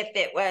 So if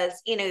it was,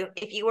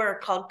 if you were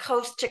called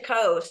Coast to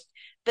Coast,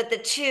 but the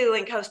two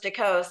in Coast to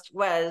Coast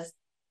was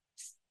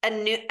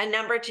a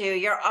number two,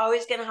 you're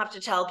always going to have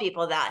to tell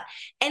people that.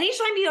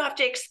 Anytime you have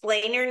to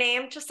explain your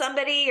name to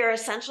somebody, you're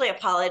essentially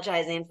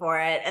apologizing for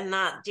it, and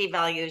that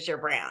devalues your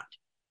brand.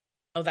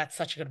 oh, that's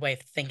such a good way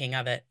of thinking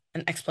of it.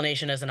 An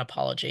explanation is an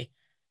apology.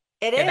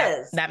 It Yeah, that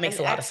is. that makes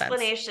An a lot of sense.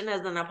 explanation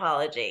is an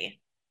apology.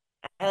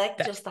 I like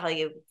That just how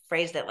you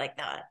phrased it like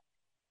that.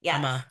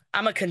 I'm Yes.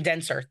 a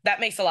condenser.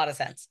 That makes a lot of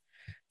sense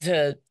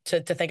to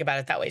think about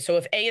it that way. So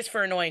if A is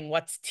for annoying,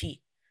 what's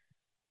T?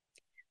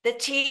 The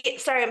T,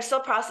 sorry, I'm still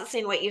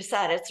processing what you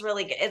said. It's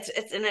really good.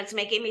 It's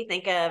making me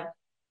think of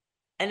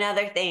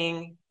another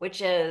thing,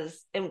 which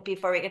is, and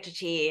before we get to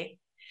T,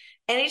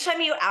 anytime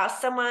you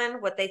ask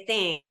someone what they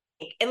think,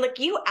 and look,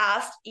 you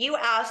asked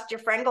your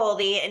friend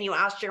Goldie and you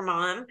asked your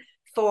mom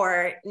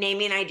for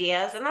naming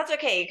ideas, and that's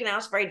okay. You can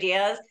ask for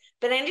ideas,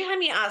 but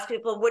anytime you ask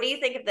people, what do you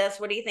think of this?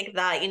 What do you think of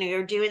that?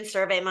 You're doing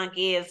Survey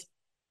Monkeys.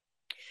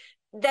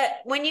 That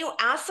when you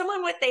ask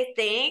someone what they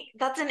think,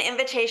 that's an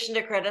invitation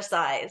to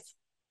criticize.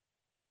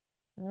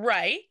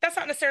 Right. That's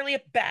not necessarily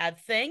a bad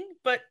thing,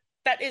 but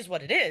that is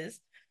what it is.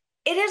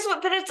 It is,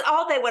 but it's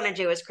all they want to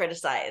do is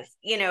criticize.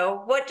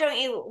 What don't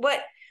you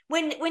what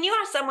when you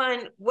ask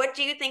someone, what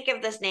do you think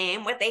of this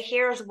name? What they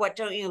hear is, what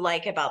don't you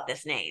like about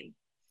this name?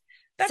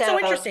 That's so So,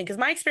 interesting because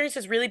my experience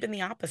has really been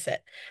the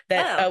opposite.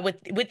 That oh,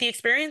 with the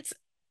experience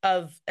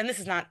of, and this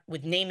is not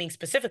with naming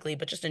specifically,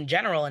 but just in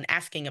general and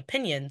asking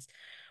opinions,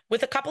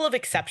 with a couple of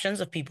exceptions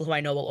of people who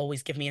I know will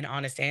always give me an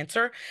honest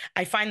answer,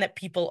 I find that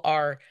people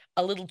are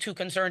a little too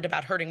concerned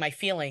about hurting my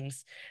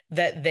feelings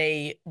that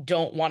they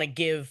don't want to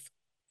give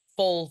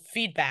full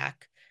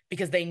feedback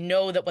because they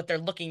know that what they're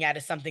looking at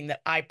is something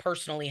that I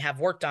personally have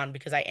worked on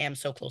because I am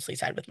so closely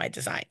tied with my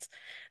designs.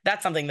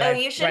 That's something that Oh,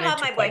 I've you should run have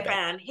into my quite a bit.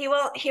 boyfriend. He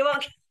won't, he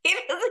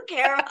doesn't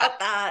care about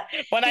that.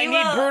 When I He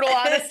need will, brutal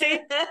honesty,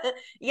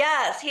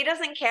 yes, he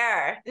doesn't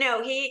care.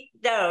 No,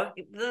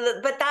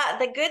 but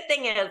the good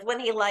thing is when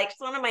he likes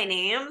one of my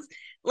names,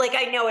 like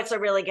I know it's a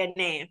really good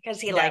name because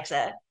he yeah, likes it.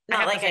 I Not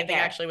have the like I same thing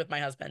care. actually with my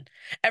husband.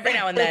 Every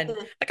now and then,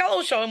 like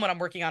I'll show him what I'm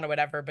working on or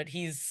whatever, but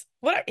he's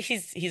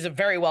a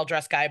very well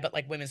dressed guy, but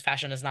like women's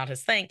fashion is not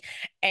his thing.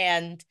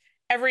 And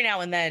every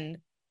now and then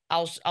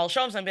I'll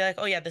show him something and be like,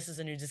 "Oh yeah, this is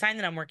a new design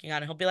that I'm working on."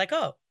 And he'll be like,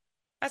 "Oh,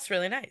 that's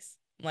really nice."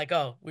 I'm like,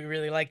 "Oh, we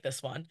really like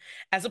this one."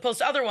 As opposed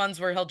to other ones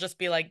where he'll just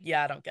be like,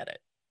 "Yeah, I don't get it.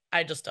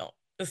 I just don't.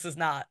 This is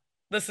not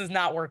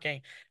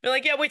working." Be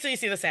like, "Yeah, wait till you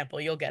see the sample,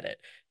 you'll get it."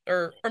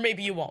 Or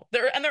maybe you won't.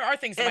 There are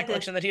things in my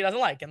collection that he doesn't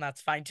like, and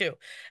that's fine too.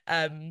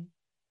 Um,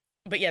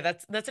 but yeah,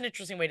 that's an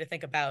interesting way to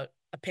think about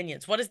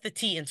opinions. What does the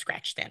T in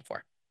Scratch stand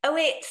for? Oh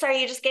wait, sorry,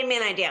 you just gave me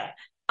an idea.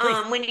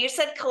 Please. When you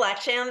said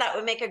collection, that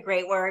would make a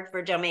great word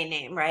for domain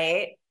name,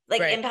 right? Like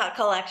Right. impact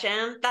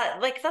collection.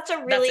 That's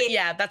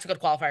a good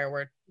qualifier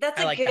word. That's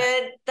I a like that.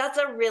 good that's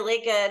a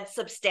really good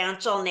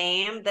substantial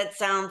name that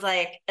sounds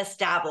like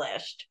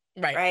established,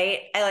 Right. right?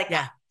 I like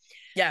that.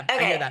 Yeah. Yeah, I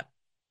hear Okay. that.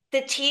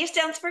 The T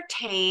stands for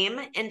tame,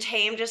 and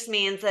tame just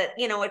means that,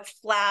 it's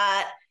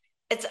flat,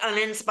 it's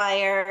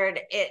uninspired,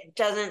 it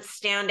doesn't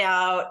stand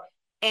out,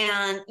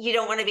 and you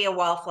don't want to be a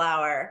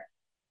wallflower.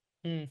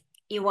 Hmm.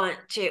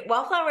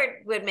 Wallflower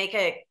would make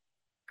a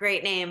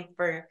great name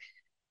for,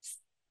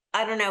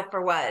 I don't know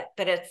for what,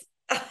 but it's,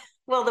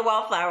 well, the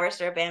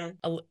wallflowers are banned.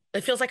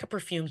 It feels like a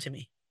perfume to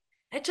me.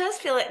 It does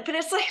feel like, but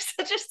it's like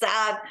such a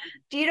sad,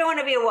 you don't want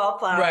to be a Right.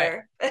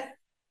 wallflower.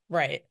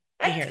 Right.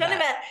 I It's hear kind of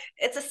that.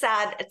 it's a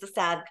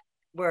sad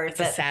word, It's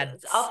a but sad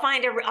I'll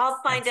find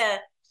sense.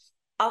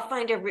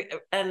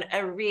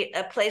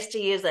 a place to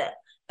use it.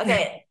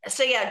 Okay,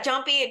 so yeah,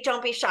 don't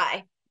be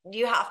shy.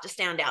 You have to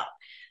stand out.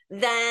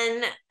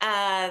 Then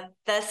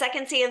the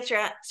second C in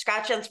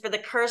scratch ends for the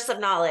curse of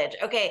knowledge.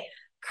 Okay,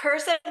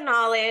 curse of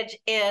knowledge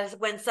is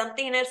when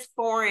something is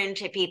foreign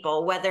to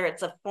people, whether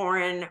it's a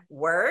foreign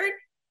word,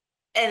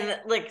 and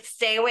like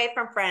stay away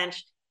from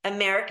French.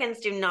 Americans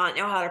do not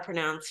know how to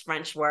pronounce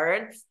French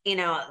words.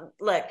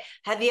 Look,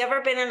 have you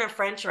ever been in a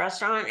French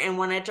restaurant and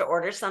wanted to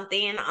order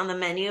something on the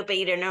menu, but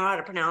you didn't know how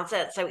to pronounce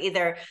it? So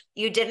either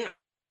you didn't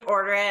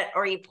order it,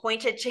 or you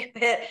pointed to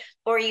it,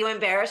 or you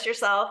embarrassed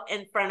yourself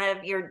in front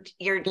of your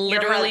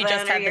Literally just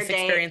husband or had your this date.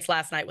 experience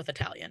last night with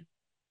Italian.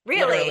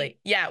 Literally. Really?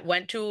 Yeah,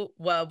 went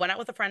out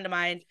with a friend of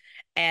mine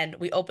and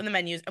we opened the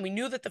menus and we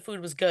knew that the food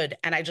was good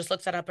and I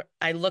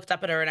looked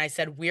up at her and I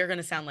said, "We're going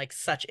to sound like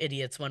such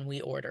idiots when we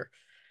order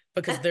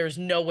because there's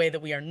no way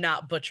that we are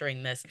not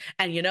butchering this."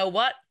 And you know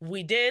what?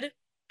 We did,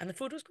 and the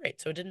food was great,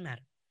 so it didn't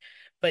matter.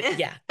 But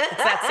yeah, it's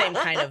that same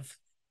kind of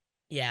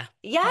yeah.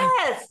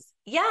 Yes,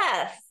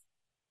 yes.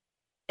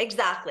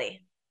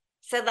 Exactly.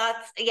 So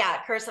that's,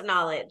 yeah, curse of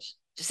knowledge.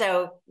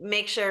 So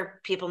make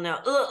sure people know.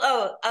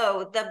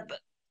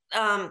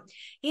 Um,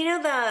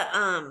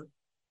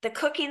 the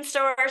cooking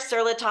store,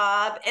 Sur La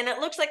Table, and it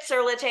looks like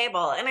Sur La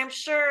Table. And I'm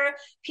sure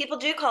people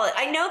do call it.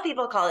 I know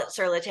people call it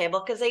Sur La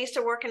Table because I used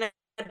to work in a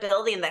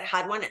building that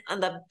had one on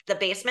the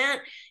basement,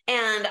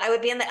 and I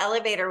would be in the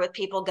elevator with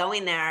people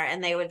going there,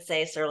 and they would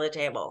say Sur La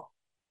Table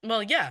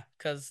Well, yeah,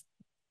 because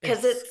it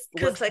because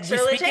looks like we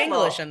Sur La speak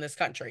English Table. in this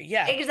country.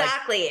 Yeah, like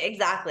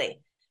Exactly.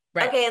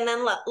 right. Okay, and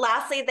then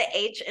lastly, the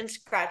H in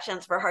scratch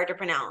ends for hard to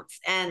pronounce,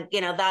 and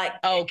that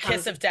Oh, kiss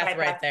comes of death right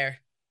right back. there.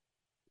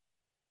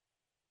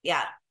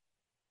 Yeah,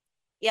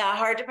 yeah,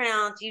 hard to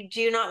pronounce. You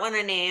do not want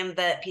a name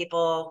that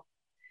people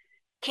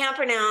can't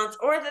pronounce,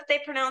 or that they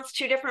pronounce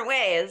two different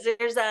ways.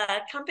 There's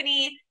a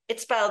company;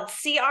 it's spelled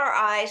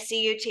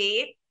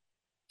Cricut.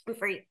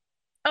 For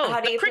Oh,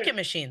 how do the you? cricket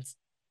machines.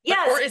 But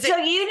or Yes, is so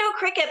it you know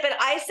cricket, but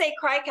I say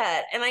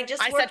Cricut, and I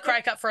just I said worked with.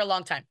 cry cut for a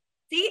long time.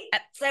 See, Uh,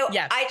 so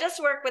yeah. I just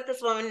work with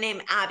this woman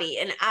named Abby,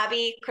 and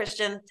Abby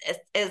Christian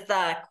is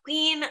the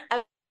queen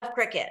of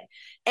cricket.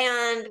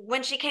 And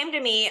when she came to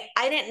me,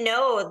 I didn't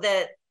know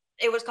that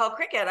it was called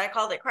cricket. I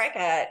called it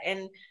cricket,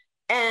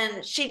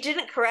 and she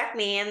didn't correct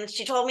me, and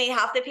she told me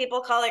half the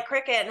people call it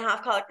cricket and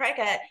half call it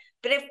cricket.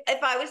 But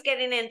if I was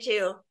getting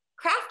into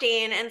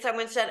crafting and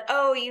someone said,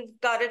 "Oh,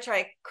 you've got to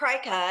try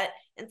cricut,"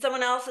 and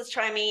someone else is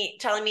telling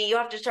me you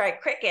have to try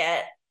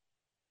cricket,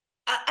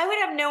 I would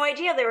have no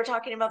idea they were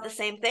talking about the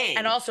same And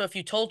thing. also, if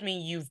you told me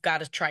you've got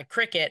to try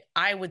cricket,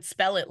 I would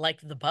spell it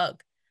like the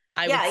bug.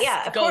 I would Yeah,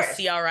 yeah, of go course.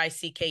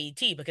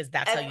 Cricket because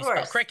that's how Of you spell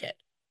course. cricket.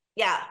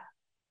 Yeah.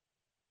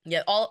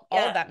 Yeah, all of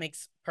Yeah. that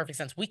makes perfect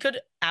sense. We could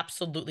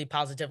absolutely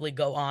positively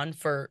go on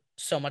for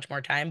so much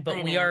more time, but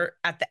I we know. are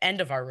at the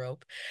end of our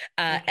rope.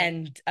 Okay.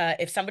 And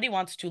if somebody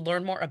wants to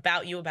learn more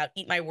about you, about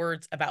Eat My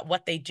Words, about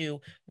what they do,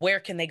 where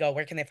can they go?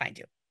 Where can they find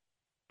you?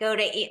 Go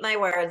to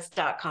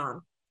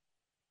eatmywords.com.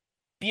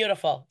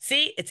 Beautiful.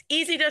 See, it's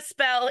easy to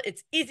spell,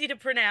 it's easy to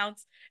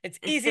pronounce, it's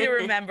easy to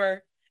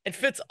remember. It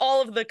fits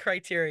all of the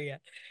criteria.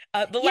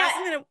 The Yeah. last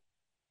thing that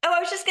Oh, I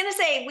was just gonna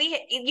say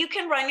you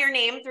can run your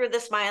name through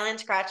the Smile and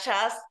Scratch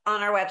test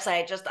on our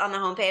website. Just on the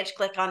homepage,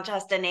 click on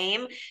test a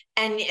name,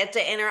 and it's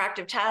an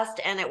interactive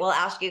test, and it will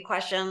ask you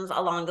questions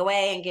along the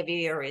way and give you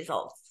your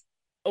results.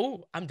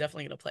 Oh, I'm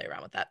definitely gonna play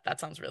around with that. That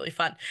sounds really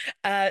fun.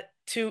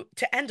 To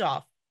end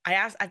off,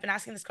 I've been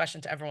asking this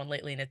question to everyone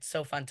lately, and it's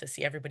so fun to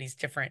see everybody's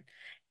different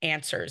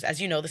answers.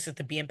 As you know, this is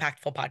the Be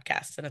Impactful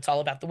podcast, and it's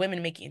all about the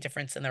women making a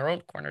difference in their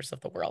own corners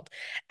of the world.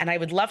 And I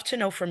would love to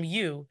know from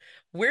you,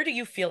 where do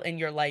you feel in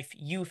your life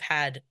you've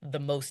had the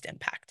most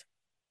impact?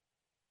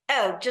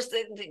 Oh, just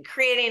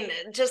creating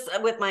just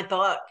with my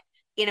book.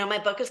 My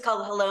book is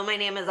called Hello, My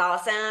Name is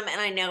Awesome.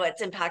 And I know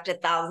it's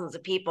impacted thousands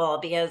of people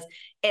because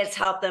it's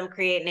helped them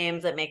create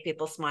names that make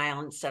people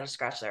smile instead of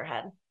scratch their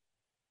head.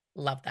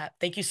 Love that.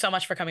 Thank you so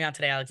much for coming on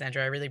today,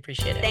 Alexandra. I really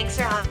appreciate it. Thanks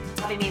for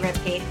having me,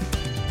 Ripke.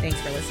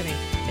 Thanks for listening.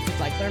 If you'd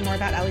like to learn more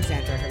about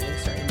Alexandra, her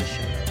links are in the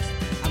show notes.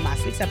 On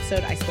last week's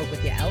episode, I spoke with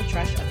Yael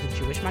Trush of the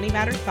Jewish Money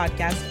Matters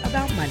podcast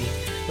about money.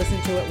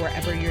 Listen to it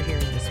wherever you're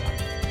hearing this one.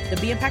 The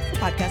Be Impactful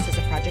podcast is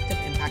a project of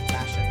Impact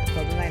Fashion, a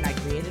clothing line I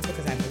created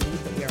because I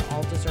believe that we are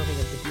all deserving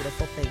of the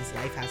beautiful things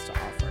life has to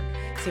offer.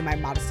 See my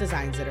modest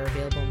designs that are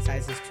available in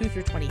sizes 2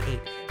 through 28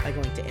 by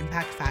going to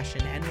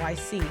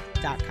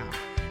impactfashionnyc.com.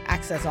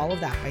 Access all of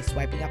that by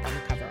swiping up on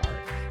the cover art.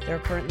 There are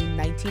currently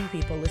 19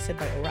 people listed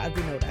by Ora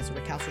Agunot as a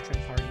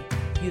recalcitrant party.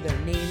 View their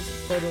names,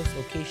 photos,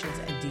 locations,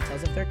 and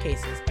details of their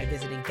cases by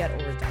visiting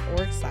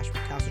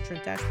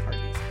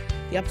getora.org/recalcitrant-parties.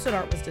 The episode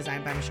art was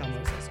designed by Michelle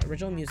Moses.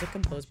 Original music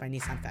composed by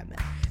Nissan Fetman.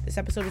 This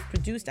episode was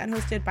produced and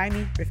hosted by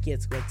me, Rifki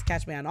Itzkowitz.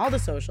 Catch me on all the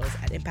socials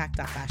at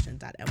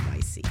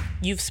impact.fashion.nyc.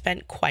 You've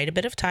spent quite a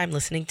bit of time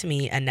listening to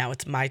me, and now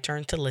it's my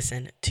turn to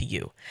listen to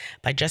you.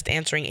 By just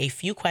answering a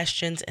few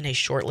questions in a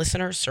short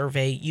listener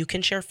survey, you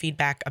can share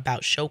feedback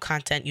about show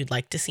content you'd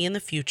like to see in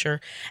the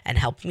future and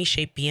help me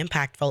shape Be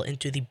Impactful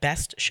into the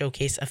best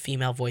showcase of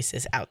female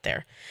voices out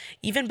there.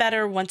 Even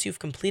better, once you've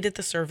completed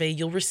the survey,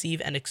 you'll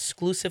receive an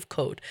exclusive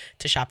code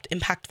to shop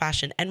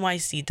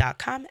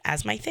impactfashionnyc.com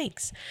as my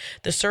thanks.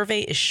 The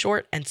survey is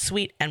short and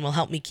sweet and will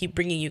help me keep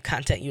bringing you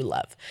content you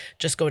love.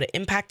 Just go to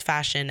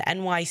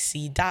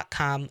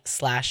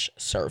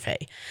impactfashionnyc.com/survey.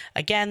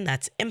 Again,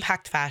 that's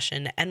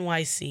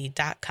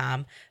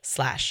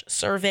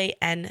impactfashionnyc.com/survey,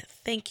 and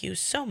thank you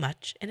so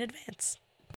much in advance.